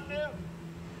me. become new.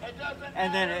 It doesn't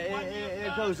And then matter what you've it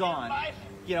done goes in on. life.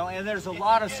 You know, and there's a If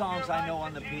lot you of give songs your I know life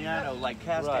on to the Jesus, piano, like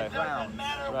Cast Right. It it doesn't Crowns.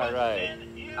 matter Right, what right.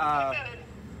 sin you Uh, committed.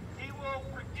 He will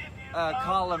forgive you of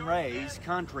Colin your Ray's sin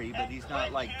country, but and he's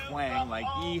not like cleanse you twang, from like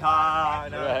all yeehaw,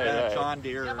 and Right, right. John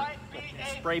Deere, You might be a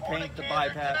spray paint the fornicator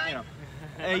bypass, you know.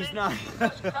 tonight, He's not,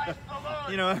 but in Jesus Christ the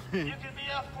Lord, you know. you can be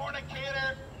a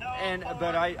fornicator no And more.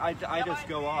 but I You just might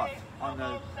go be off a on the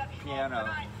homosexual piano,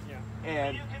 tonight.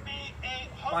 and You can be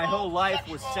a my whole life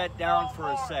was homosexual set down no for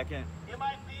a more. second You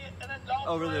might be an adulterer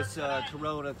over this tonight,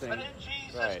 Corona but thing. in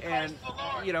Jesus Right. Christ And the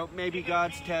Lord, you know, maybe you can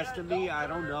God's be testing an me. I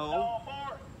don't adulterer know. no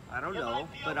more. I don't You know,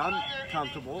 might be a but I'm liar and a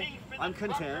comfortable. thief and I'm a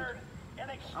content. drunkard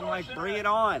and I'm like, extortioner. bring it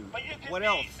on. But you can What be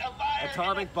else? a liar and a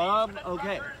Atomic thief bomb? and a Okay.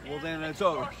 drunkard Well, and then an it's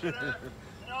over. extortioner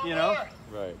no You know?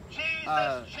 more. Right.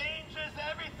 Jesus changes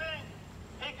everything.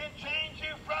 He can change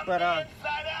you from But, the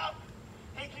inside out.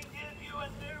 He can give you a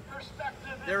new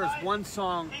perspective in There is life. one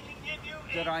song He can give you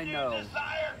that a I new know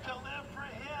desire to live for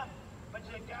Him, but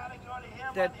you gotta go to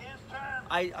Him that on His terms.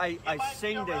 I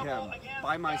sing to him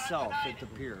by myself at the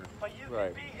pier. But you can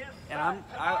Right. be His And son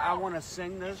I tomorrow. want to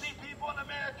sing this, See people in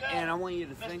America and I want you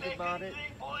to think about it.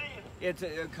 mistakenly believe It's a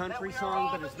that country we are song,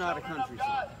 all but the it's not a children country of song.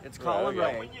 God. It's Right, Colin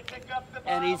okay. Ray, When you pick up the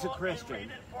and he's a Bible Christian, read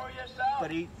it for yourself,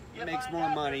 but he you makes find more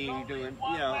out money there's only doing,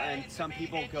 one you know, way and to some be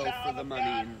people a go child for the of money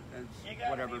God. and You gotta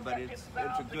whatever, be but it's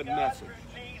reconciled a to good God message.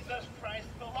 through Jesus Christ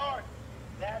the Lord.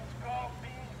 That's called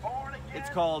being born again. It's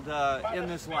called by In the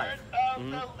This Spirit Life, of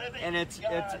the living and it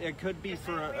God. could be You for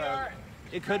see, we are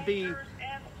it could be strangers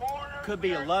and foreigners. could be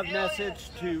We a are love aliens message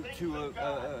the to things of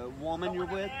God. a woman So you're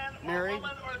when a with, man or married,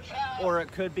 woman or child or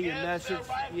it could be a gives message, their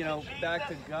life you know, to back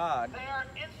to Jesus, God. They are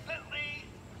instantly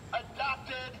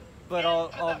adopted. But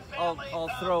into the I'll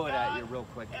family throw of it at you God real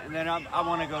quick, and and then receive I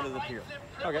want to all go to the rights pier.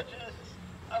 and Okay. privileges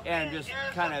of And being just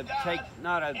heirs kind of of God take,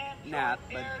 not a and nap,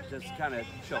 joint heirs but just in kind of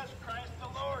Jesus chill. Christ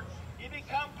the Lord. You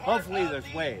become part Hopefully of there's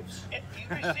the- waves. You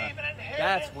receive an inheritance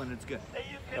That's when it's good. that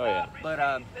you Oh, yeah. cannot But,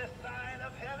 receive this side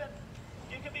of heaven.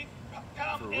 You can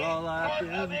become For a all I've part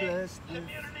been of a blessed with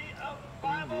community of this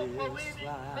Bible-believing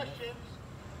life, Christians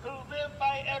who live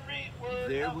by every word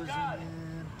there of was God.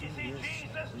 an You see, emptiness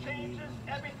Jesus in changes me,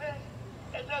 everything.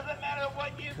 It doesn't matter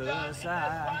what you've done in this because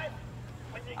life.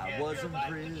 When you I give was your life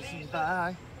to imprisoned Jesus,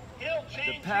 by He'll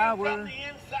change power you from the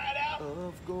inside out.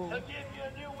 of gold. He'll give you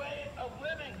a new way of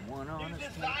living. One New honest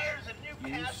touch, desires and new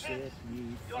you passions. set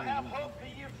me You'll have free. hope that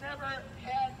you've never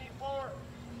had before.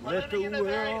 We're Let living the in a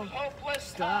very world hopeless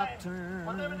stop time.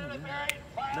 We're living in a turning. very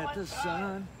Let violent the time.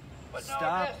 sun But know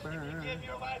stop this, if you burning. give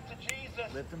your life to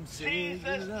Jesus, Let them say your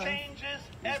Jesus love changes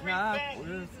is not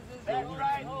everything. worth That's going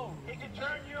right. through. He can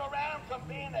turn you around from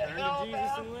being a Turn to Jesus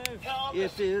hell-bound, and live.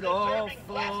 If it all self-deserving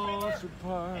falls blasphemer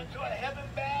apart, into a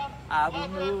heaven-bound I will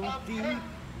lover know of deep truth,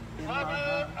 in my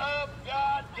lover heart of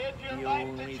God. Give your the life to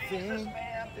only Jesus, thing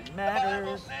man. that The Bible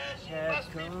matters says you has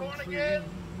must be come born true. again.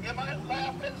 You might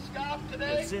laugh and scoff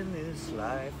today, that's in this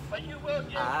life. but you will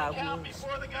give I an account was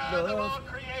before the God of all loved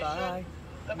creation. by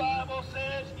The Bible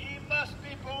says ye must be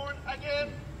born again.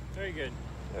 Very good.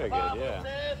 Very The good, Bible yeah.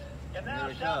 says, and thou Here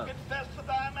it shalt comes. confess with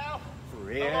thy mouth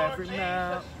For the Lord every Jesus,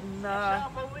 mountain and I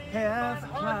shalt believe in have thine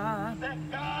heart climbed,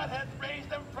 that God hath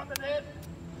raised him from the dead.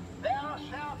 Thou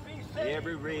shalt be saved.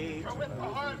 every rage For with the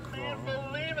of heart the man cross.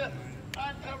 believeth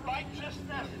unto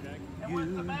righteousness, and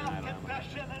with the mouth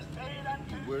confession is made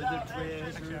unto Were the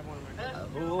salvation. treasure This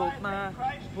I new hold life my in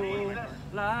Christ whole Jesus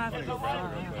life is to a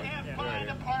life you find. can't find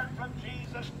apart from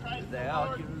Jesus Christ the Without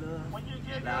Lord. your love, When you give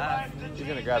your life life to is- He's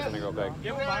gonna grab something real quick. You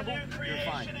you have a are a Bible? new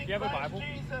creation in Do you have a Christ Bible?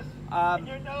 Jesus. And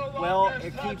you're no longer Well, it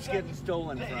keeps subject getting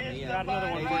stolen to from his me. Got another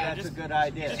one Maybe for you. that's a Just- good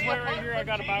idea. Just wait right here. I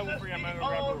got a Bible for you. I'm gonna go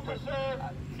grab it real quick.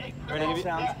 We're gonna give you,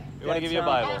 Sounds- we want to give you a that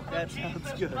Bible. sounds- That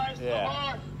sounds good.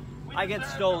 Yeah. I get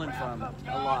stolen from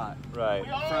a lot. Right.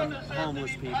 From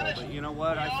homeless people. But you know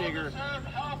what? I figure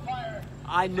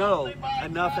I know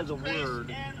enough of the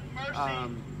word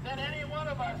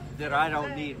that I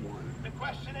don't need one.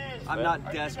 I'm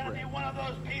not desperate.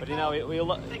 But you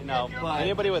know, But-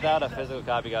 anybody without a physical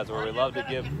copy of God's word, we love to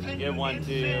give one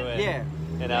to you. And, Yeah.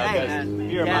 You know, Hey, because man.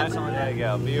 be That's reminded. on There it. you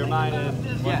go. Be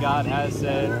reminded what Yeah. God has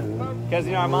said. Because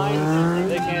our minds,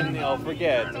 they can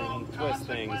forget and twist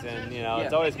things, and it's Yeah.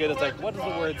 always good. It's like, what does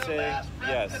the word say?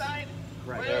 Yes.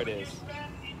 Right. There it is.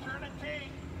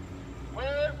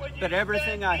 But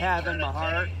everything I have in my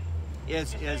heart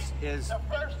is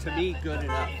to me good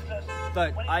enough.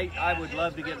 But I would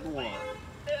love to get more.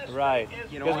 Right.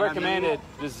 You know Because what we're I mean? commanded,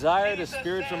 desire the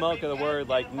spiritual milk of the word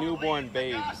like newborn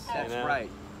babes. That's you know? right.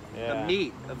 Yeah. The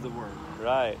meat of the word.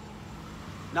 Right.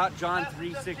 Not John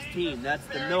 3:16. That's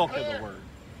the milk of the word.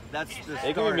 That's the It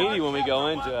can start. be meaty when we go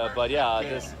into it, but yeah,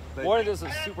 just but- more than just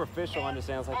a superficial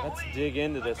understanding. It's like, let's dig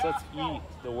into this. Let's eat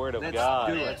the word of Let's God.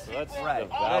 do it. Let's Right.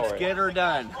 devour Let's it. get her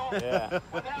done. Yeah.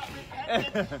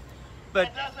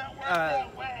 But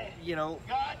you know,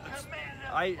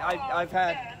 I've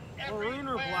had. Maroon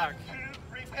or black?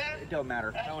 It don't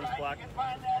matter. That one's black.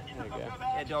 There you go.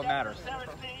 It don't matter.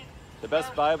 The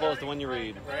best Bible is the one you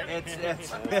read. It's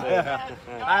That's it.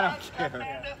 I don't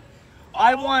care.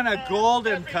 I want a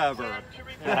golden cover.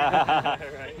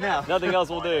 No. Nothing else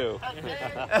will do.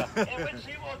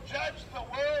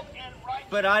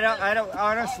 But I don't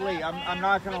honestly, I'm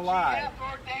not gonna lie.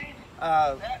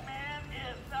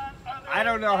 I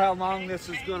don't know how long this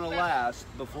is gonna last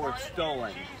before it's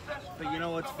stolen. But you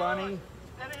know what's funny?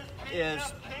 Is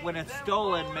when it's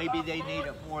stolen, maybe they need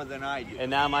it more than I do.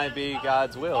 And that might be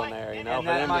God's will in there, And for that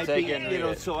them to might take be, it and you read know,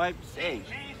 it. so I say,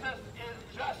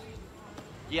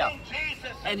 yeah.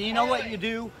 And you know what you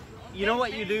do? You know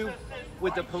what you do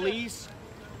with the police?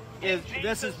 Is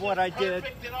this is what I did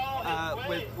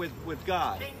with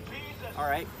God. All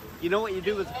right? You know what you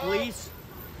do with the police?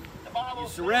 You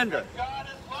surrender.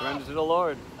 Surrender to the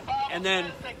Lord. And then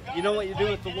you know what you do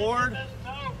with the Lord?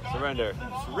 Surrender.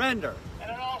 Surrender.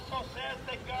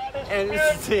 And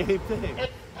it's the same thing.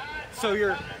 So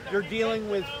you're dealing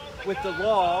with the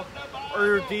law, or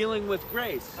you're dealing with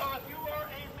grace.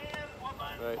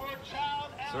 Right.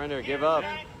 Surrender. Give up.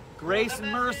 Grace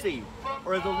and mercy,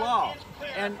 or the law.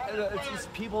 And it's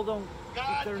just people don't.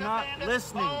 They're not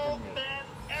listening to me.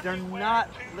 They're not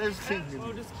listening to So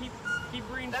me. just keep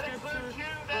reading scripture,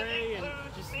 pray, and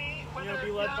just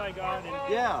be led by God, and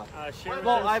Yeah. share with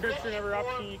Well, them I've- scripture in every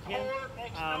opportunity you can.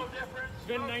 It's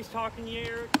been nice talking to you,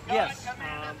 Eric. Yes. I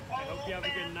hope you have a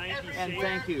good night. Be And safe.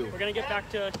 thank you. We're gonna get back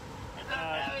to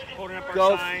holding up our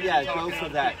Go- signs. yeah, and go talking for to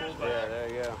that. people, but, Yeah, there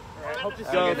you go. all right, hope to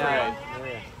see Go you for around. Yeah.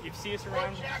 If you see us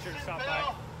around, be sure to stop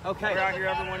by. Okay. We're out here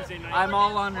every Wednesday night. I'm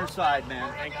all on your side,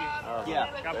 man. Thank you. Yeah.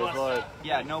 God Praise bless. the Lord.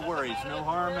 Yeah. No worries. No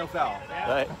harm. No foul.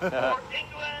 Right.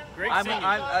 Great I'm,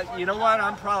 singing. you know what?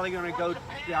 I'm probably going to go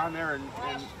down there and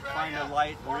find a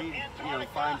light and read,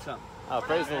 find something, Oh,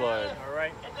 praise the Lord. All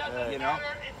right. you know?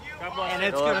 God bless. And you.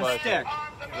 it's Lord going to bless you. stick.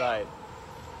 Right.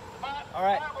 All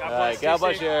right. God All bless. right. Stay God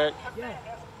bless safe. you, Eric.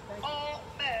 All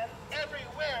men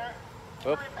everywhere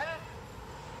Oop. repent.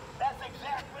 That's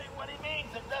exactly what he means.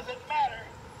 It doesn't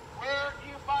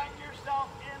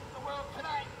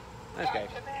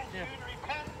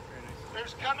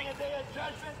coming a day of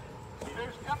judgment.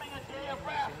 There's coming a day of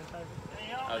wrath. And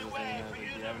the only way for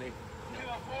you to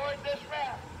avoid this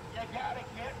wrath, you gotta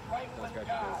get right with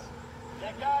God. You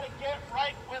gotta get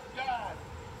right with God.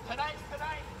 Tonight's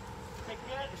tonight to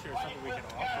get right with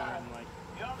God.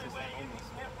 The only way you can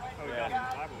get right with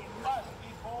God, you must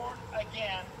be born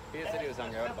again. He said he was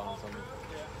on road about something.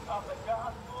 Of the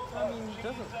gospel of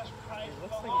Jesus Christ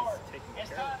the Lord. It's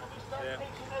time that we start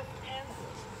teaching this in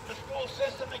the school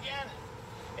system again.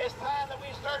 It's time that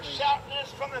we start shouting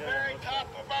this from the very top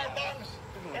of our lungs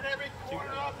in every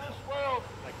corner of this world.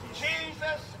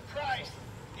 Jesus Christ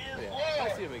is Lord.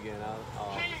 I'll see him again.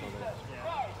 Jesus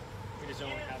Christ. We just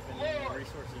don't have any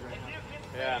resources right now. If you can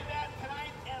say that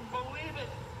tonight and believe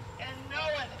it and know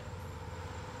it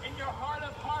in your heart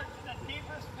of hearts, in the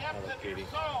deepest depths of your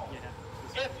soul,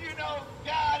 if you know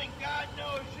God and God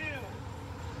knows you,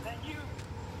 then you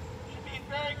should be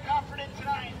very confident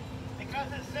tonight, because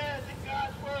it says in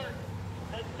God's word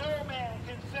that no man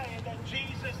can say that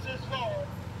Jesus is Lord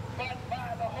but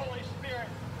by the Holy Spirit.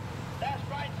 That's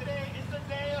right, today is the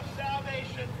day of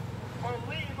salvation.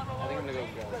 Believe in the Lord. I think I'm going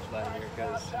to go slide here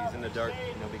because he's in the dark.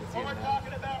 Nobody can see him We're now.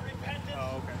 talking about repentance.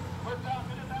 Oh, okay. We're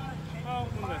talking about a change Oh,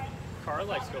 of when the mind. car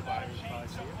lights go by, you We're probably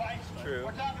see it. talking about a change of life. True.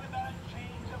 We're talking about a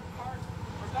change of heart.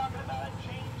 We're talking about a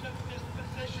change of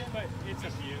disposition. But it's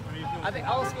up to you. I mean, I think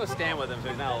I'll just go stand with him so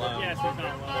he's not alone. yeah, so he's not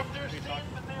They alone. love their sin,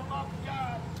 but they love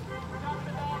God. We're talking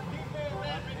about people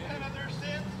that repent of their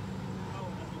sins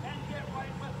and get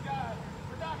right with God.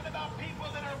 We're talking about people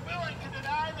that are willing to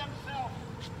deny themselves.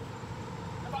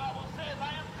 The Bible says,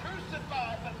 I am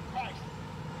crucified with Christ.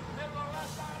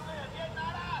 Nevertheless I live, yet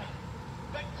not I,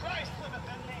 but Christ liveth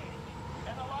in me.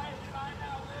 And the life that I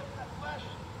now live in the flesh,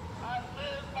 I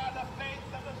live by the faith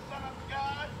of the Son of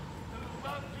God, who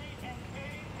loved me and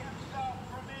gave himself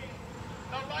for me.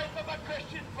 The life of a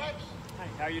Christian, folks,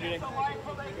 Hi, how are you doing? is the life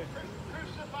of a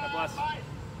crucified bless. life.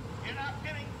 You're not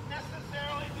going to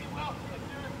necessarily be wealthy if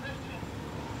you're a Christian.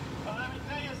 But let me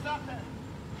tell you something.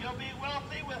 You'll be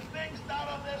wealthy with things not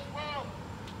of this world.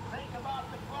 Think about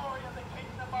the glory of the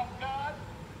kingdom of God.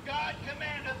 God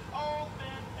commandeth all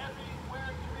men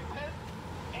everywhere to repent,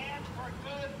 and for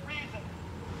good reason.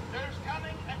 There's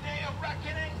coming a day of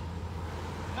reckoning.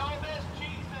 Know this,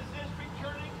 Jesus is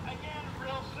returning again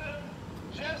real soon.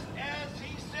 Just as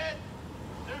he said,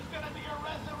 there's going to be a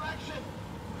resurrection.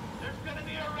 There's going to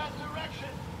be a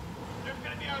resurrection. There's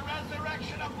going to be a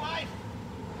resurrection of life.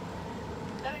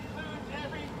 That includes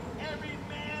every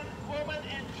man, woman,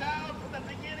 and child from the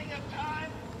beginning of time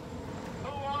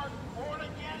who are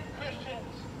born-again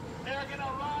Christians. They're going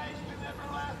to rise to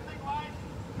everlasting life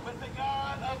with the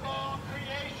God of all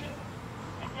creation.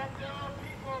 And yet there are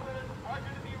people that are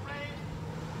going to be raised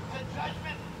to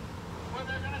judgment, where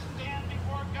they're going to stand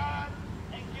before God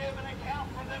and give an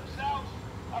account for themselves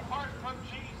apart from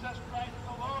Jesus Christ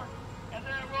the Lord. And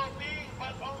there will be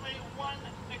but only one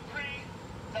decree: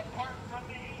 depart from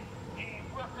me, ye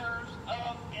workers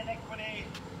of iniquity.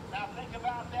 Now think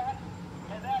about that.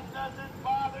 If that doesn't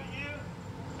bother you,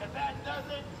 if that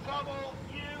doesn't trouble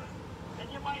you, then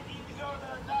you might need to go to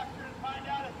the doctor and find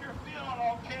out if you're feeling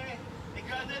okay,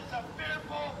 because it's a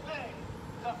fearful thing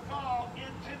to fall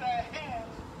into the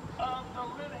hands of the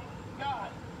living God.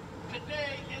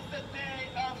 Today is the day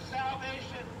of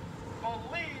salvation.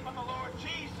 Believe in the Lord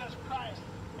Jesus Christ,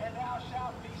 and thou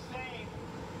shalt be saved.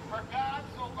 For God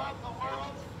so loved the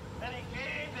world that he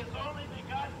gave his only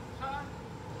begotten Son,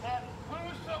 that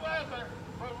whosoever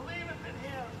believeth in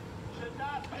him should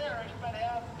not perish, but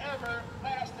have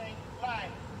everlasting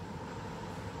life.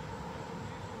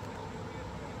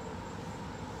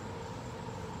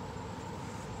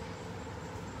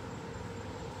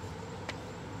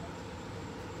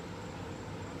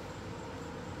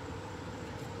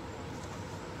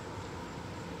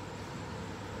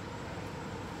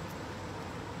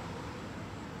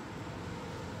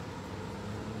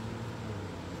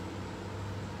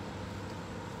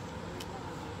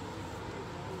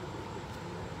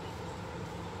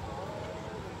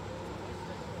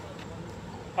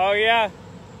 Oh, yeah.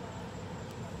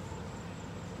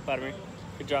 Vladimir,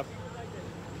 good job.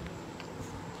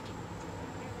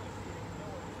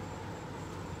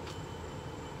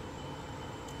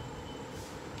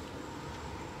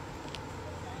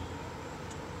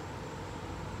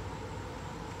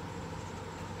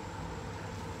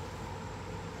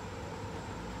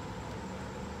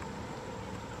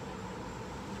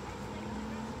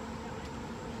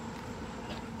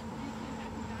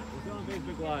 We're on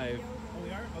Facebook Live. Oh, we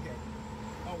are? Okay.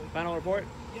 Oh, Final report?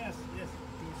 yes, yes.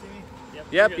 Can you see me?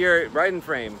 Yep, you're right in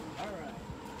frame. All right.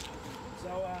 So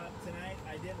tonight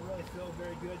I didn't really feel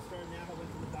very good starting out. I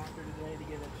went to the doctor today to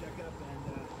get a checkup,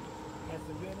 and That's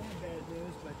the good and bad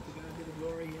news, but to God be the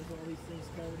glory. He has all these things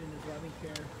covered in His loving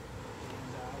care,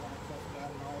 and I want to trust God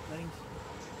in all things.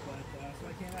 But so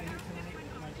I came out here tonight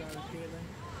with my daughter Caitlin.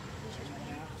 She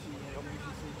went out. She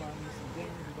graciously bought me some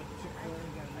dinner. We went to Chick-fil-A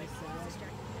and got a nice salad.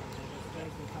 And we spent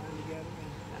some time together.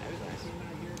 And I came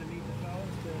out here to meet the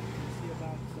fellows to see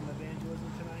about some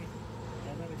evangelism tonight.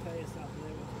 And let me tell you something.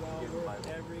 It was well worth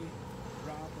every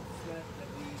drop of sweat that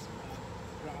we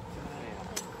dropped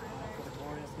tonight for the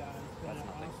glorious God. It's been an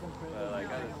awesome privilege.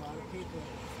 A lot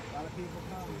of people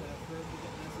come that have heard the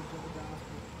message of the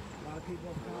gospel. A lot of people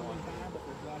have come and gone, but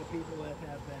there's a lot of people that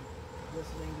have been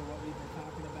listening to what we've been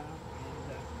talking about,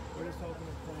 and we're just hoping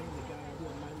and praying that God will do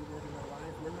a mighty work in our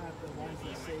lives. We're not the ones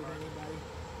that save anybody.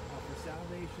 For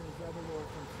salvation is of the Lord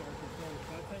from start to finish.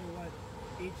 But I'll tell you what,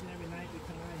 each and every night we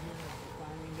come out here and we're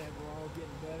finding that we're all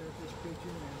getting better at this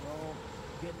preaching, and we're all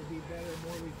getting to be better,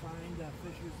 more refined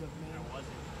fishers of men.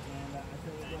 And I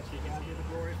tell you what, to God be the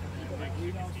glory for that.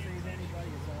 We don't save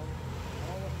anybody. It's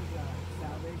all of the God.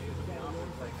 Salvation is of the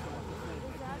Lord from start to finish.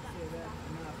 I can't say that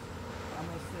enough. I'm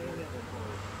going to say that,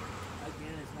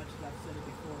 again, as much as I've said it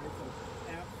before, it's an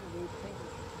absolute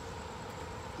privilege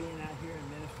being out here and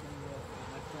ministering with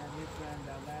my new friend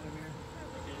Vladimir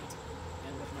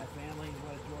and with my family.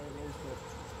 What a joy it is to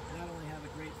not only have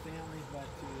a great family, but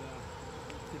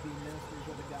to be ministers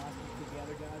of the gospel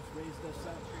together. God's raised us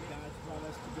up. God's brought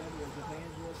us together as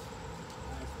evangelists,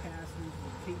 as pastors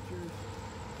and teachers,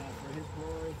 for His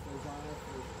glory, for His honor,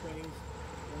 for His praise.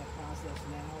 We're in a process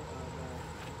now of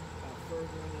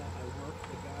furthering a work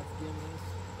that God's given us,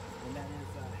 and that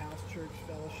is House Church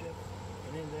Fellowship.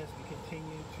 And in this, we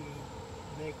continue to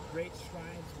make great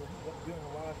strides. We're doing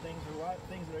a lot of things. There are a lot of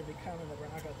things that are becoming that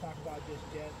we're not going to talk about just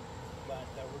yet, but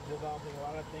we're developing a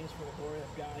lot of things for the glory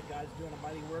of God. God's doing a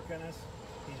mighty work on us.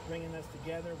 He's bringing us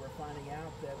together. We're finding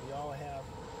out that we all have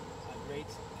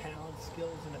great talents,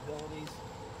 skills, and abilities,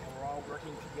 and we're all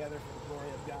working together for the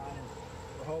glory of God. And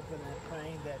we're hoping and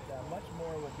praying that much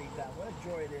more would be done. What a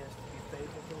joy it is to be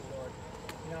faithful to the Lord.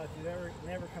 You know, if you've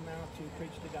never come out to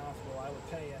preach the gospel, I would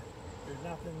tell you, there's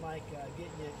nothing like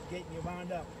getting you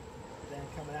wound up than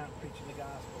coming out and preaching the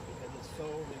gospel, because it's so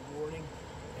rewarding.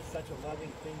 It's such a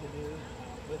loving thing to do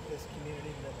with this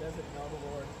community that doesn't know the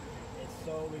Lord. It's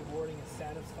so rewarding and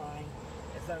satisfying.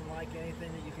 It's unlike anything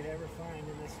that you could ever find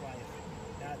in this life.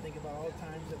 Now I think about all the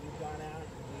times that we've gone out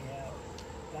and we have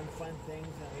done fun things,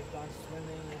 and we've gone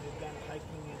swimming, and we've gone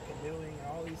hiking and canoeing and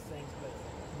all these things, but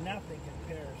nothing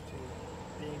compares to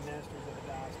being ministers of the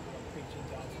gospel and preaching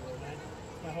God's word. And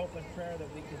it's my hope and prayer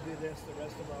that we can do this the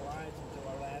rest of our lives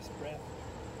until our last breath,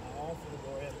 all for the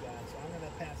glory of God. So I'm going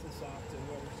to pass this off to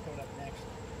whoever's coming up next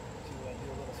to do a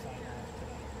little sign off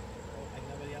tonight. Like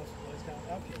nobody else?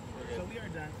 Okay, so we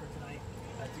are done for tonight.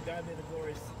 To God be the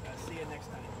glory. See you next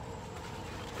time.